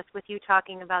 but just with you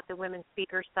talking about the women's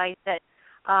speaker site, that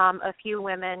a few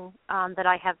women that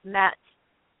I have met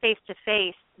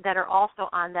face-to-face that are also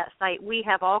on that site, we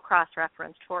have all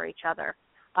cross-referenced for each other.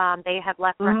 They have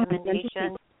left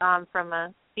recommendations from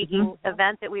a speaking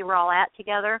event that we were all at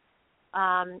together.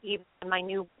 Even on my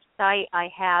new site, I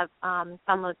have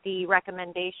some of the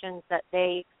recommendations that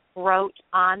they wrote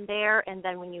on there, and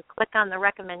then when you click on the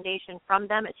recommendation from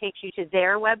them, it takes you to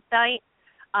their website.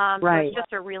 So it's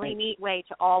just a really neat way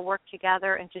to all work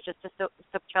together and to support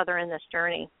each other in this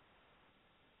journey.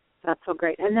 That's so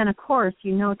great. And then, of course,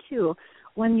 too,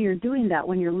 when you're doing that,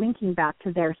 when you're linking back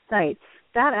to their site,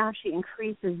 that actually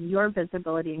increases your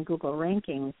visibility in Google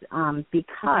rankings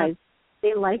because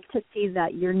they like to see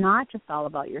that you're not just all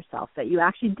about yourself, that you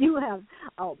actually do have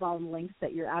outbound links,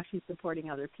 that you're actually supporting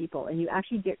other people, and you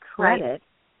actually get credit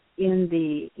in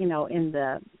the, in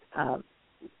the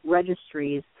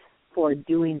registries for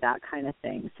doing that kind of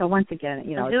thing. So once again,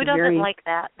 who doesn't like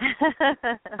that?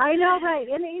 I know, right?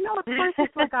 And of course,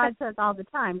 it's what God says all the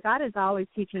time. God is always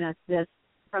teaching us this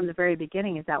from the very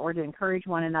beginning: is that we're to encourage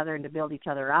one another and to build each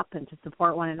other up and to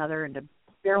support one another and to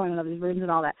bear one another's burdens and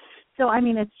all that. So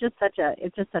it's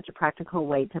just such a practical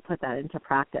way to put that into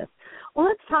practice. Well,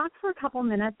 let's talk for a couple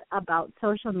minutes about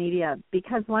social media,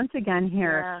 because once again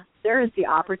here there is the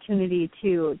opportunity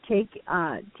to take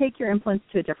your influence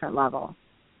to a different level.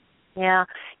 Yeah,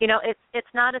 it's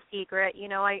not a secret.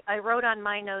 I wrote on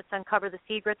my notes, uncover the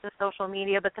secrets of social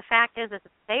media, but the fact is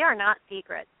they are not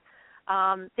secrets.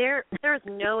 There's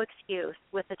no excuse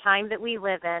with the time that we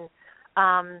live in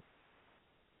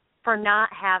for not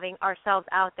having ourselves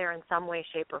out there in some way,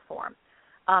 shape, or form.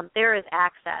 There is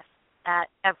access at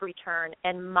every turn,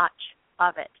 and much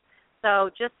of it. So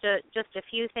just a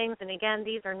few things, and again,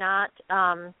 these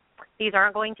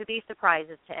aren't going to be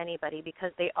surprises to anybody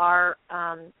because they are.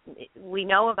 We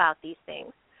know about these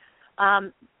things.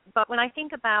 But when I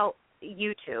think about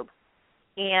YouTube,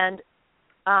 and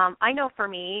I know for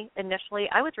me initially,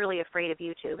 I was really afraid of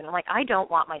YouTube, and I'm like, I don't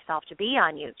want myself to be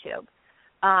on YouTube.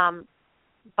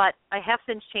 But I have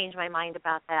since changed my mind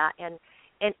about that. And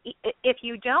if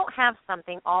you don't have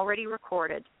something already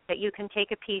recorded that you can take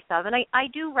a piece of, and I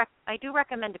do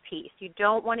recommend a piece. You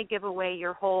don't want to give away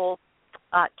your whole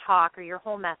talk or your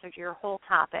whole message or your whole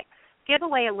topic. Give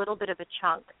away a little bit of a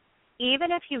chunk.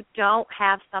 Even if you don't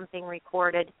have something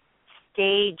recorded,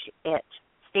 stage it.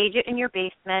 Stage it in your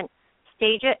basement.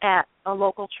 Stage it at a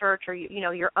local church or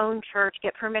your own church.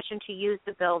 Get permission to use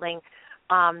the building.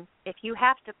 If you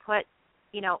have to put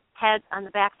heads on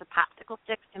the backs of popsicle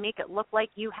sticks to make it look like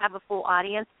you have a full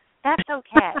audience, that's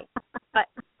okay. But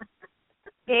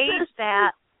stage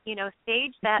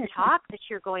that talk that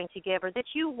you're going to give or that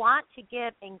you want to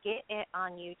give and get it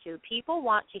on YouTube. People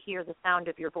want to hear the sound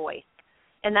of your voice.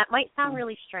 And that might sound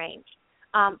really strange,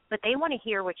 but they want to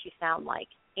hear what you sound like.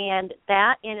 And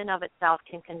that in and of itself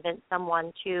can convince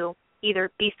someone to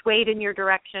either be swayed in your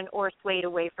direction or swayed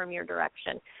away from your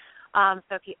direction.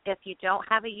 So if you don't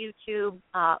have a YouTube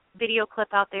video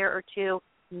clip out there or two,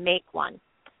 make one.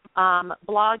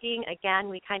 Blogging, again,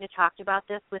 we kind of talked about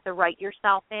this with the write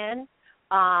yourself in.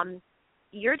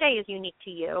 Your day is unique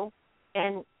to you,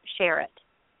 and share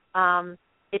it.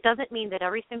 It doesn't mean that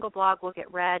every single blog will get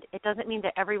read. It doesn't mean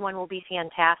that everyone will be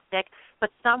fantastic, but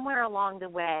somewhere along the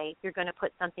way, you're going to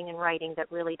put something in writing that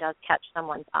really does catch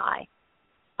someone's eye.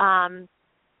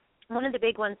 One of the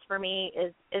big ones for me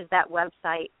is that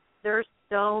website. There's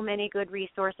so many good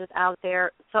resources out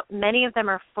there. So many of them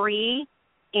are free,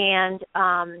 and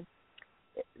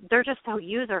they're just so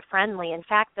user-friendly. In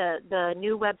fact, the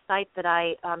new website that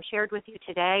I shared with you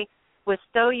today was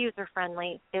so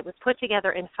user-friendly. It was put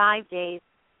together in 5 days.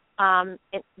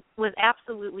 It was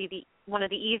absolutely one of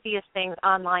the easiest things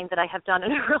online that I have done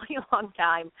in a really long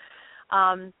time.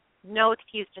 No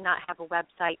excuse to not have a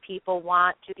website. People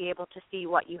want to be able to see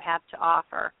what you have to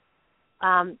offer.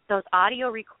 Those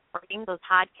audio recordings, those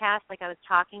podcasts like I was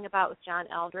talking about with John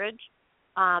Eldridge,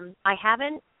 I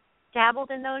haven't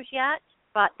dabbled in those yet,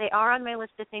 but they are on my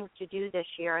list of things to do this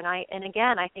year. And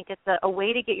again, I think it's a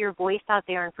way to get your voice out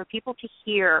there and for people to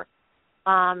hear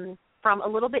from a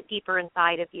little bit deeper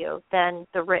inside of you than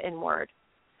the written word.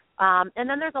 And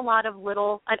then there's a lot of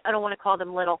little, I don't want to call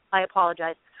them little, I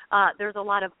apologize. There's a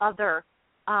lot of other,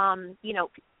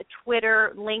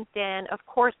 Twitter, LinkedIn, of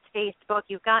course, Facebook,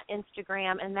 you've got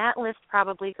Instagram, and that list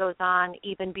probably goes on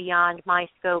even beyond my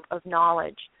scope of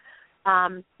knowledge.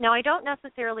 Now, I don't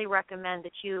necessarily recommend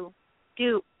that you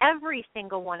do every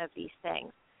single one of these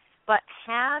things, but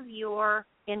have your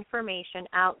information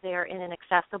out there in an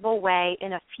accessible way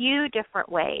in a few different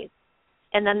ways.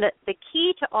 And then the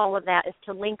key to all of that is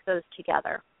to link those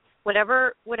together.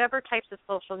 Whatever types of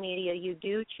social media you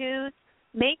do choose,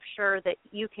 make sure that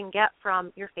you can get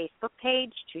from your Facebook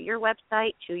page to your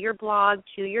website, to your blog,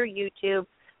 to your YouTube,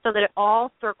 so that it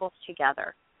all circles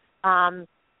together.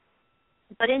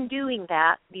 But in doing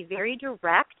that, be very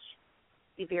direct,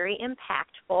 be very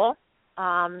impactful.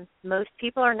 Most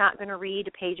people are not going to read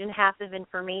a page and a half of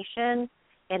information,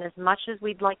 and as much as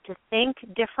we'd like to think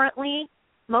differently,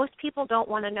 most people don't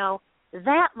want to know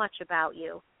that much about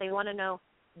you. They want to know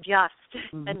just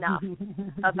enough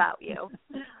about you.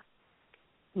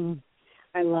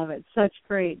 I love it. Such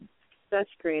great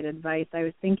advice. I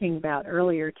was thinking about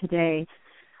earlier today.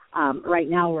 Right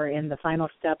now we're in the final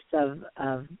steps of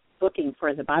booking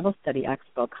for the Bible Study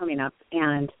Expo coming up,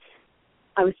 and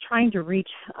I was trying to reach,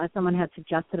 someone had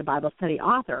suggested a Bible study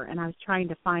author, and I was trying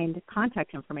to find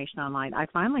contact information online. I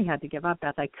finally had to give up,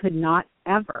 Beth. I could not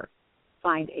ever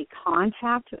find a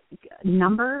contact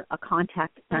number, a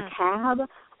contact tab,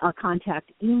 a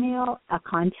contact email, a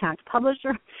contact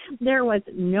publisher. There was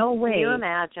no way to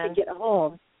get a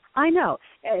hold. I know.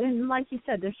 And like you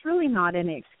said, there's really not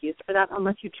any excuse for that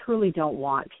unless you truly don't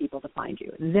want people to find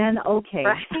you. Then, okay,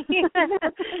 right.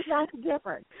 That's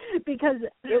different because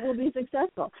it will be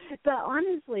successful. But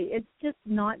honestly, it's just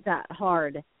not that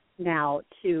hard now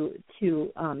to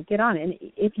get on. And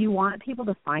if you want people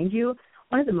to find you,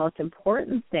 one of the most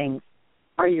important things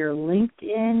are your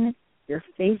LinkedIn, your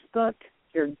Facebook,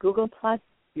 your Google+,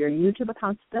 your YouTube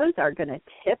accounts. Those are going to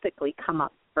typically come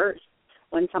up first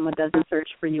when someone does a search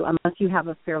for you, unless you have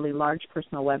a fairly large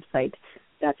personal website.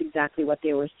 That's exactly what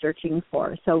they were searching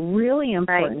for. So really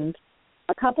important. Right.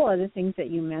 A couple other things that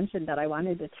you mentioned that I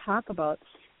wanted to talk about,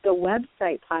 the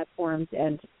website platforms,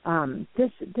 and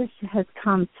this has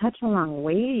come such a long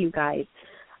way, you guys.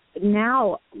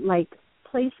 Now, like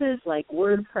places like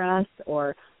WordPress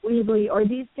or Weebly or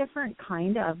these different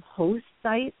kind of host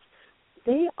sites,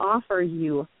 they offer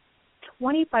you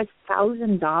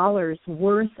 $25,000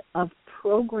 worth of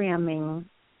programming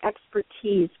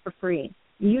expertise for free.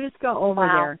 You just go over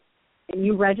there and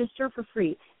you register for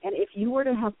free. And if you were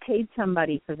to have paid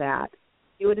somebody for that,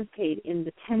 you would have paid in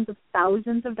the tens of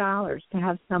thousands of dollars to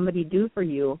have somebody do for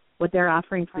you what they're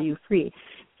offering for you free.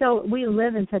 So we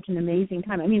live in such an amazing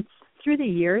time. I mean, through the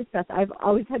years, Beth, I've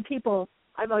always had to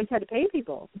pay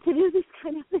people to do this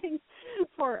kind of thing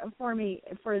for me,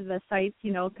 for the sites,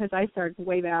 you know, because I started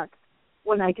way back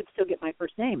when I could still get my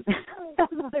first name.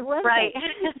 That's what I was. Right.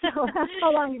 So that's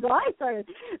how long ago I started.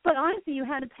 But honestly, you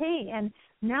had to pay. And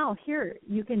now here,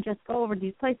 you can just go over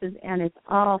these places, and it's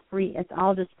all free. It's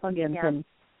all just plugins. Yeah. And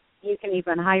you can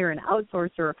even hire an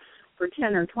outsourcer for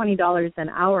 $10 or $20 an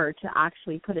hour to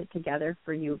actually put it together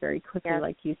for you very quickly,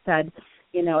 like you said.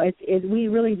 You know, we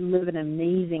really live in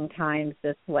amazing times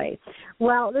this way.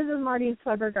 Well, this is Marty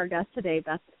Swedberg, our guest today.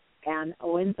 Beth Ann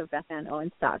Owens of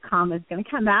BethAnnOwens.com is going to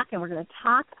come back, and we're going to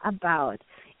talk about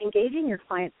engaging your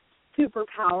clients'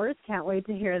 superpowers. Can't wait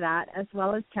to hear that, as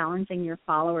well as challenging your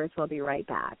followers. We'll be right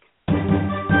back.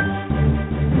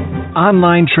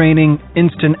 Online training,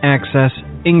 instant access,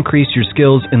 increase your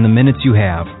skills in the minutes you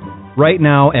have. Right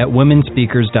now at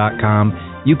womenspeakers.com,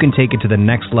 you can take it to the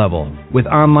next level with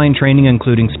online training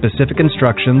including specific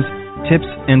instructions, tips,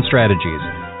 and strategies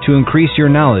to increase your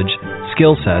knowledge,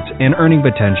 skill sets, and earning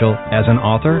potential as an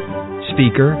author,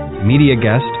 speaker, media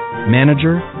guest,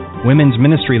 manager, women's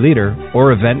ministry leader,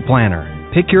 or event planner.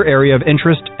 Pick your area of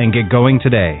interest and get going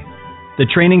today. The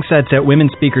training sets at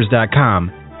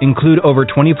womenspeakers.com include over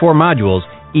 24 modules,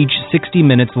 each 60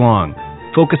 minutes long,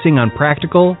 focusing on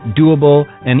practical, doable,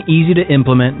 and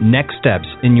easy-to-implement next steps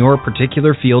in your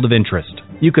particular field of interest.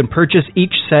 You can purchase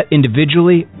each set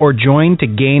individually or join to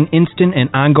gain instant and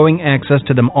ongoing access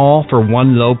to them all for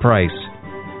one low price.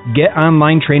 Get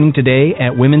online training today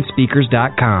at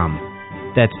womenspeakers.com.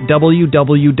 That's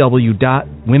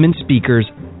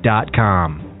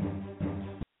www.womenspeakers.com.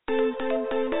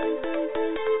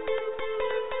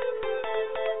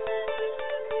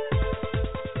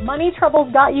 Money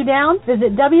troubles got you down?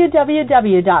 Visit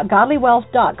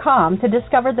www.godlywealth.com to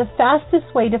discover the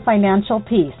fastest way to financial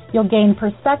peace. You'll gain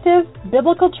perspective,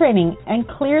 biblical training, and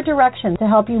clear direction to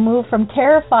help you move from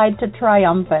terrified to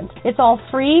triumphant. It's all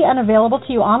free and available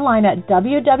to you online at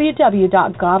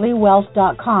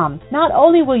www.godlywealth.com. Not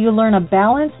only will you learn a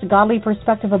balanced, godly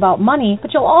perspective about money,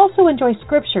 but you'll also enjoy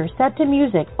scripture set to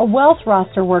music, a wealth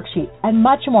roster worksheet, and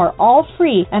much more, all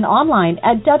free and online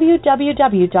at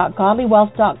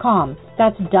www.godlywealth.com.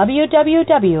 That's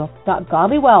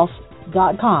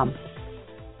www.godlywealth.com.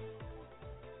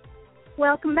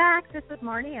 Welcome back. This is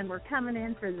Marnie, and we're coming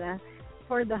in for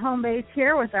the home base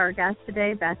here with our guest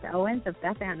today, Beth Owens of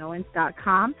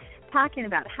BethAnnOwens.com. talking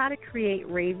about how to create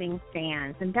raving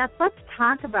fans. And Beth, let's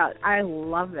talk about, I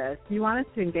love this. You want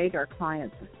us to engage our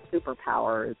clients with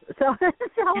superpowers. So tell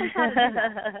us how to do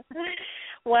that.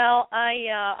 Well,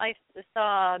 I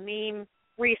saw a meme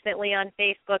recently on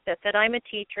Facebook that said, I'm a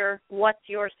teacher, what's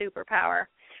your superpower?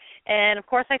 And, of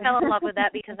course, I fell in love with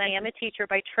that because I am a teacher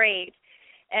by trade.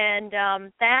 And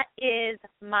that is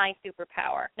my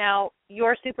superpower. Now,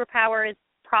 your superpower is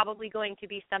probably going to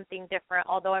be something different,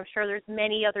 although I'm sure there's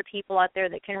many other people out there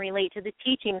that can relate to the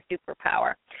teaching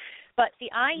superpower. But, see,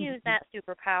 I use that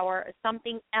superpower as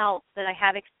something else that I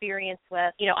have experience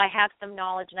with. You know, I have some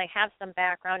knowledge and I have some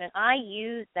background, and I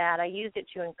use that. I use it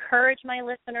to encourage my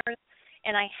listeners,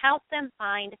 and I help them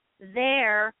find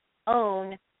their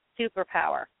own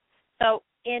superpower. So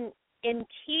in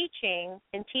teaching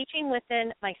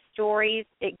within my stories,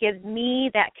 it gives me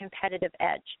that competitive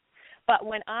edge. But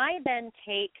when I then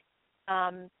take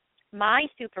my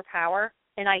superpower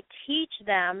and I teach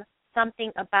them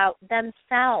something about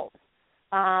themselves,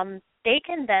 they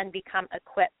can then become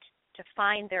equipped to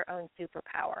find their own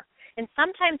superpower. And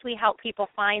sometimes we help people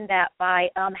find that by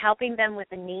helping them with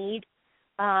a need,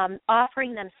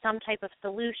 offering them some type of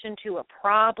solution to a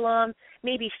problem,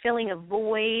 maybe filling a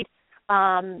void,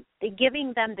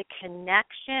 giving them the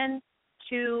connection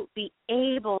to be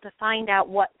able to find out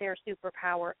what their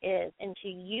superpower is and to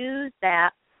use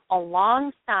that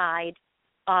alongside,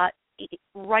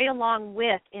 right along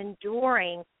with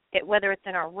enduring it, whether it's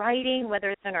in our writing, whether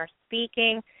it's in our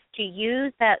speaking, to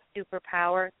use that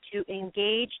superpower to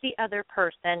engage the other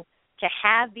person to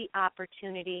have the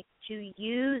opportunity to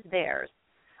use theirs.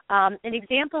 An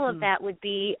example of that would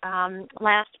be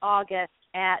last August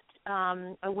at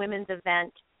a women's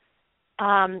event.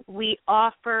 We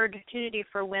offered opportunity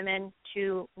for women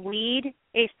to lead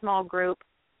a small group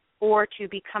or to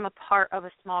become a part of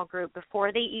a small group.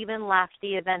 Before they even left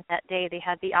the event that day, they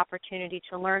had the opportunity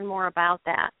to learn more about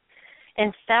that.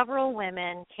 And several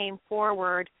women came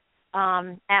forward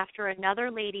after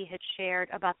another lady had shared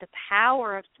about the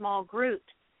power of small groups.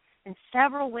 And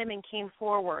several women came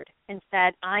forward and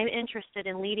said, I'm interested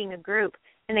in leading a group.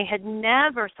 And they had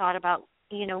never thought about,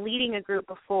 leading a group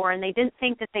before, and they didn't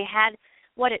think that they had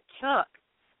what it took.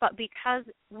 But because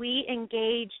we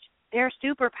engaged their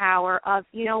superpower of,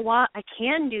 you know what, I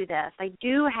can do this. I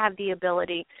do have the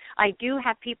ability. I do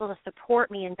have people to support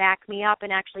me and back me up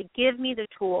and actually give me the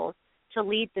tools to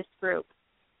lead this group.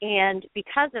 And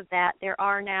because of that, there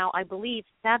are now, I believe,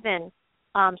 7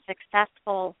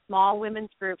 successful small women's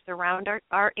groups around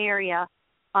our area,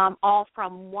 all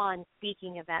from one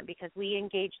speaking event, because we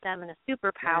engaged them in a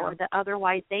superpower that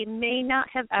otherwise they may not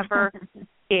have ever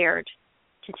dared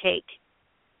to take.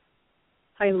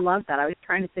 I love that. I was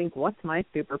trying to think, what's my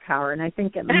superpower? And I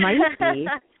think it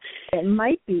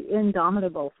might be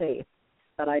indomitable faith.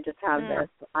 That I just have this.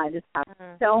 I just have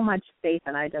so much faith,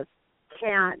 and I just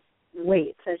can't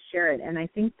wait to share it. And I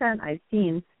think that I've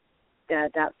seen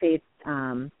that faith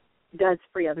does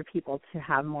free other people to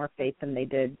have more faith than they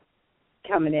did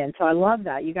coming in. So I love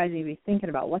that. You guys need to be thinking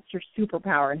about what's your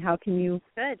superpower and how can you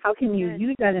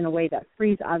use that in a way that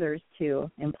frees others to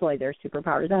employ their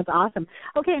superpowers. That's awesome.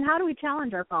 Okay, and how do we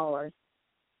challenge our followers?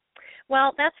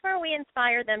 Well, that's where we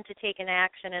inspire them to take an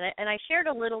action, and I shared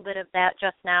a little bit of that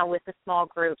just now with the small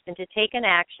groups, and to take an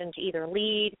action to either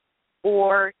lead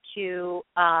or to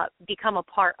become a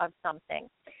part of something.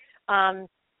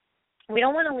 We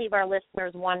don't want to leave our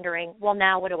listeners wondering, well,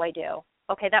 now what do I do?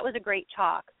 Okay, that was a great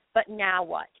talk, but now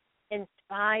what?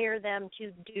 Inspire them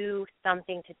to do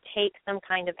something, to take some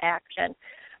kind of action.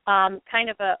 Kind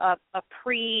of a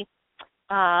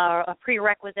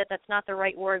prerequisite, that's not the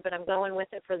right word, but I'm going with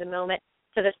it for the moment.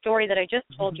 So the story that I just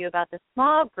told you about the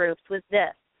small groups was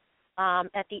this.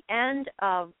 At the end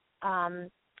of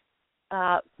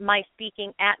my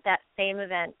speaking at that same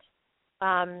event,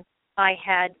 I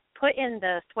had put in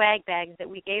the swag bags that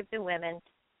we gave the women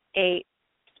a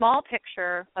small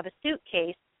picture of a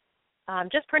suitcase,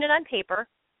 just printed on paper,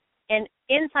 and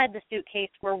inside the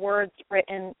suitcase were words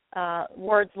written,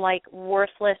 words like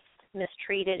worthless,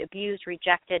 mistreated, abused,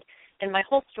 rejected, and my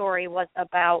whole story was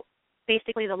about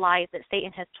basically the lies that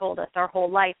Satan has told us our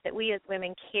whole life, that we as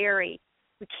women carry.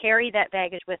 We carry that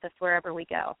baggage with us wherever we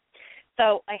go.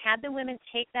 So I had the women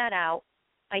take that out,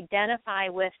 identify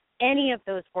with any of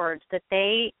those words that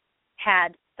they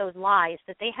had, those lies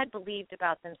that they had believed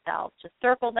about themselves, just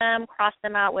circle them, cross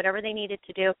them out, whatever they needed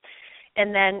to do.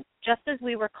 And then just as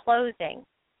we were closing,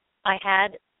 I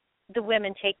had the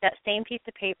women take that same piece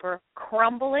of paper,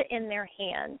 crumble it in their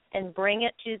hands, and bring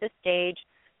it to the stage,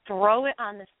 throw it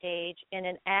on the stage in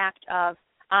an act of,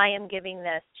 I am giving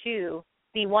this to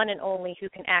the one and only who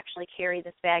can actually carry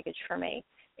this baggage for me.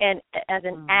 and as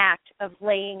an act of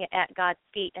laying it at God's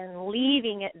feet and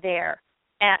leaving it there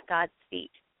at God's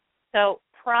feet. So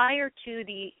prior to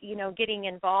the, getting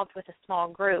involved with a small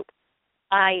group,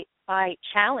 I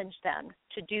challenged them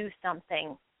to do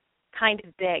something kind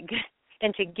of big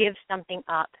and to give something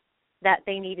up that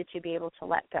they needed to be able to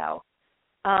let go.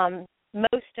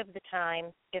 Most of the time,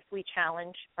 if we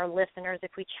challenge our listeners,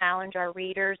 if we challenge our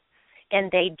readers, and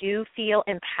they do feel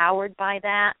empowered by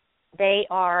that, they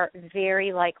are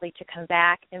very likely to come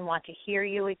back and want to hear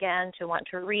you again, to want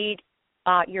to read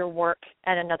your work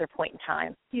at another point in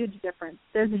time. Huge difference.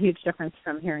 There's a huge difference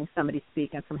from hearing somebody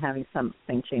speak and from having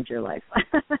something change your life.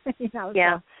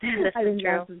 Yeah, so I think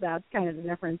that's kind of the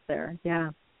difference there.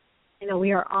 Yeah.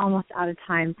 We are almost out of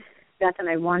time, Beth, and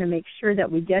I want to make sure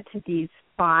that we get to these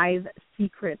 5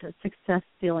 secret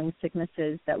success-stealing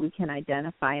sicknesses that we can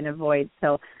identify and avoid.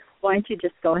 So why don't you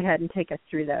just go ahead and take us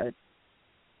through those?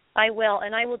 I will,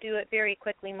 and I will do it very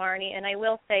quickly, Marnie. And I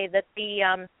will say that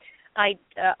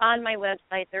on my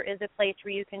website there is a place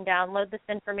where you can download this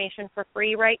information for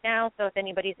free right now. So if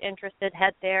anybody's interested,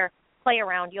 head there, play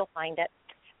around, you'll find it.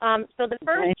 So the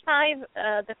first 5,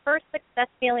 the first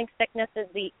success-stealing sickness is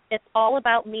it's all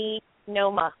about me,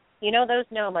 NOMA. Those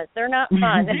NOMAs, they're not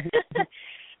fun.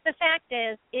 The fact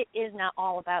is, it is not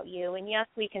all about you. And yes,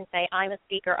 we can say, I'm a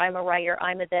speaker, I'm a writer,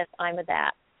 I'm a this, I'm a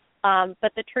that.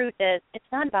 But the truth is, it's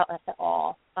not about us at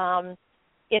all.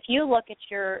 If you look at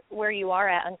where you are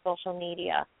at on social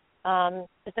media,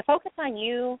 is the focus on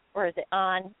you or is it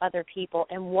on other people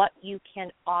and what you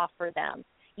can offer them?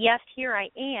 Yes, here I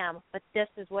am, but this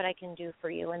is what I can do for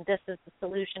you, and this is the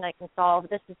solution I can solve.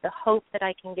 This is the hope that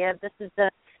I can give. This is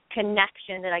the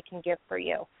connection that I can give for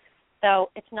you. So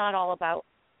it's not all about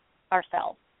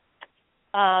ourselves.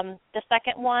 The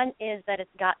second one is that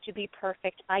it's got to be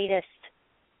perfect-itis,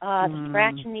 the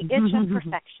scratch and the itch of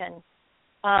perfection.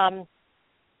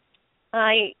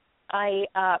 I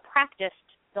practiced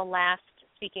the last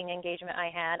speaking engagement I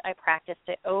had. I practiced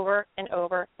it over and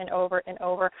over and over and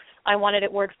over. I wanted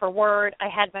it word for word. I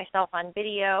had myself on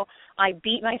video. I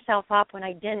beat myself up when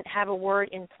I didn't have a word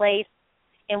in place.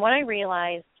 And what I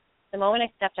realized the moment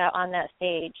I stepped out on that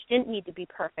stage didn't need to be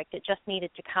perfect. It just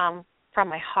needed to come from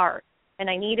my heart. And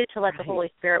I needed to let the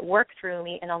Holy Spirit work through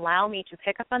me and allow me to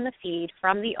pick up on the feed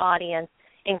from the audience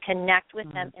and connect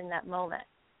with them in that moment.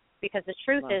 Because the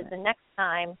truth is, the next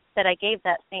time that I gave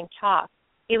that same talk,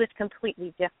 it was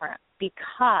completely different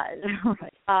because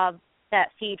of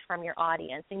that feed from your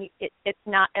audience. And it's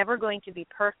not ever going to be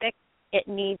perfect. It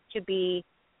needs to be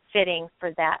fitting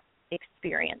for that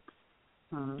experience.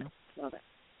 Love it.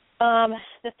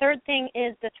 The third thing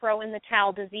is the throw in the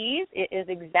towel disease. It is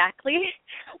exactly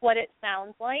what it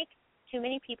sounds like. Too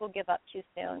many people give up too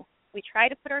soon. We try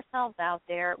to put ourselves out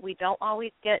there. We don't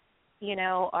always get,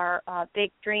 our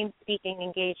big dream speaking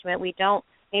engagement.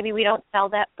 Maybe we don't sell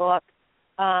that book.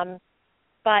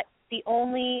 But the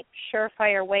only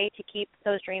surefire way to keep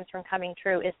those dreams from coming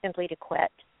true is simply to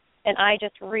quit. And I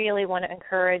just really want to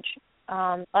encourage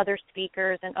other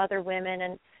speakers and other women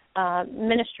and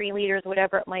ministry leaders,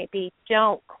 whatever it might be,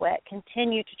 don't quit.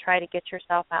 Continue to try to get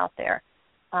yourself out there.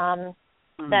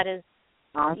 That is,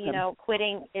 awesome.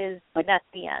 Quitting that's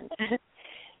the end.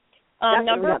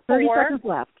 Number 4. 30 seconds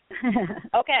left.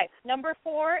 Okay. Number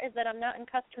 4 is that I'm not in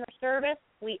customer service.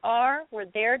 We're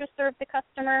there to serve the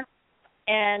customer.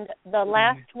 And the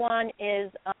last one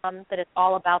is that it's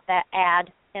all about that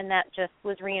ad, and that just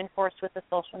was reinforced with the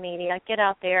social media. Get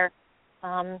out there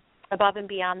above and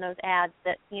beyond those ads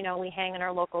that, we hang in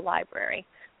our local library.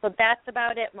 So that's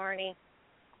about it, Marnie.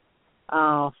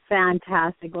 Oh,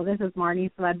 fantastic. Well, this is Marnie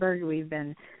Sledberg. We've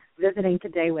been visiting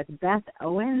today with Beth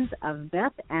Owens of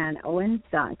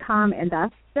BethAnnOwens.com, and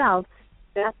that's spelled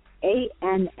Beth,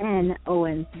 ANN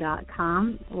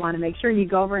Owens.com. I want to make sure you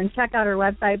go over and check out her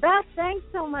website. Beth, thanks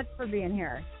so much for being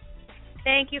here.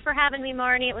 Thank you for having me,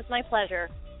 Marnie. It was my pleasure.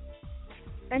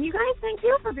 And you guys, thank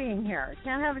you for being here.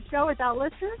 Can't have a show without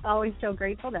listeners. Always so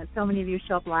grateful that so many of you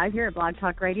show up live here at Blog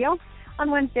Talk Radio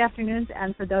on Wednesday afternoons.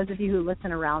 And for those of you who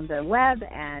listen around the web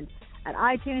and at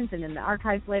iTunes and in the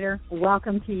archives later,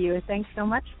 welcome to you. Thanks so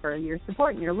much for your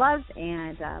support and your love.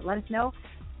 And let us know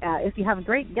if you have a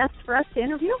great guest for us to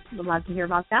interview. We'd love to hear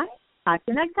about that. Talk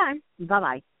to you next time.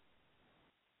 Bye-bye.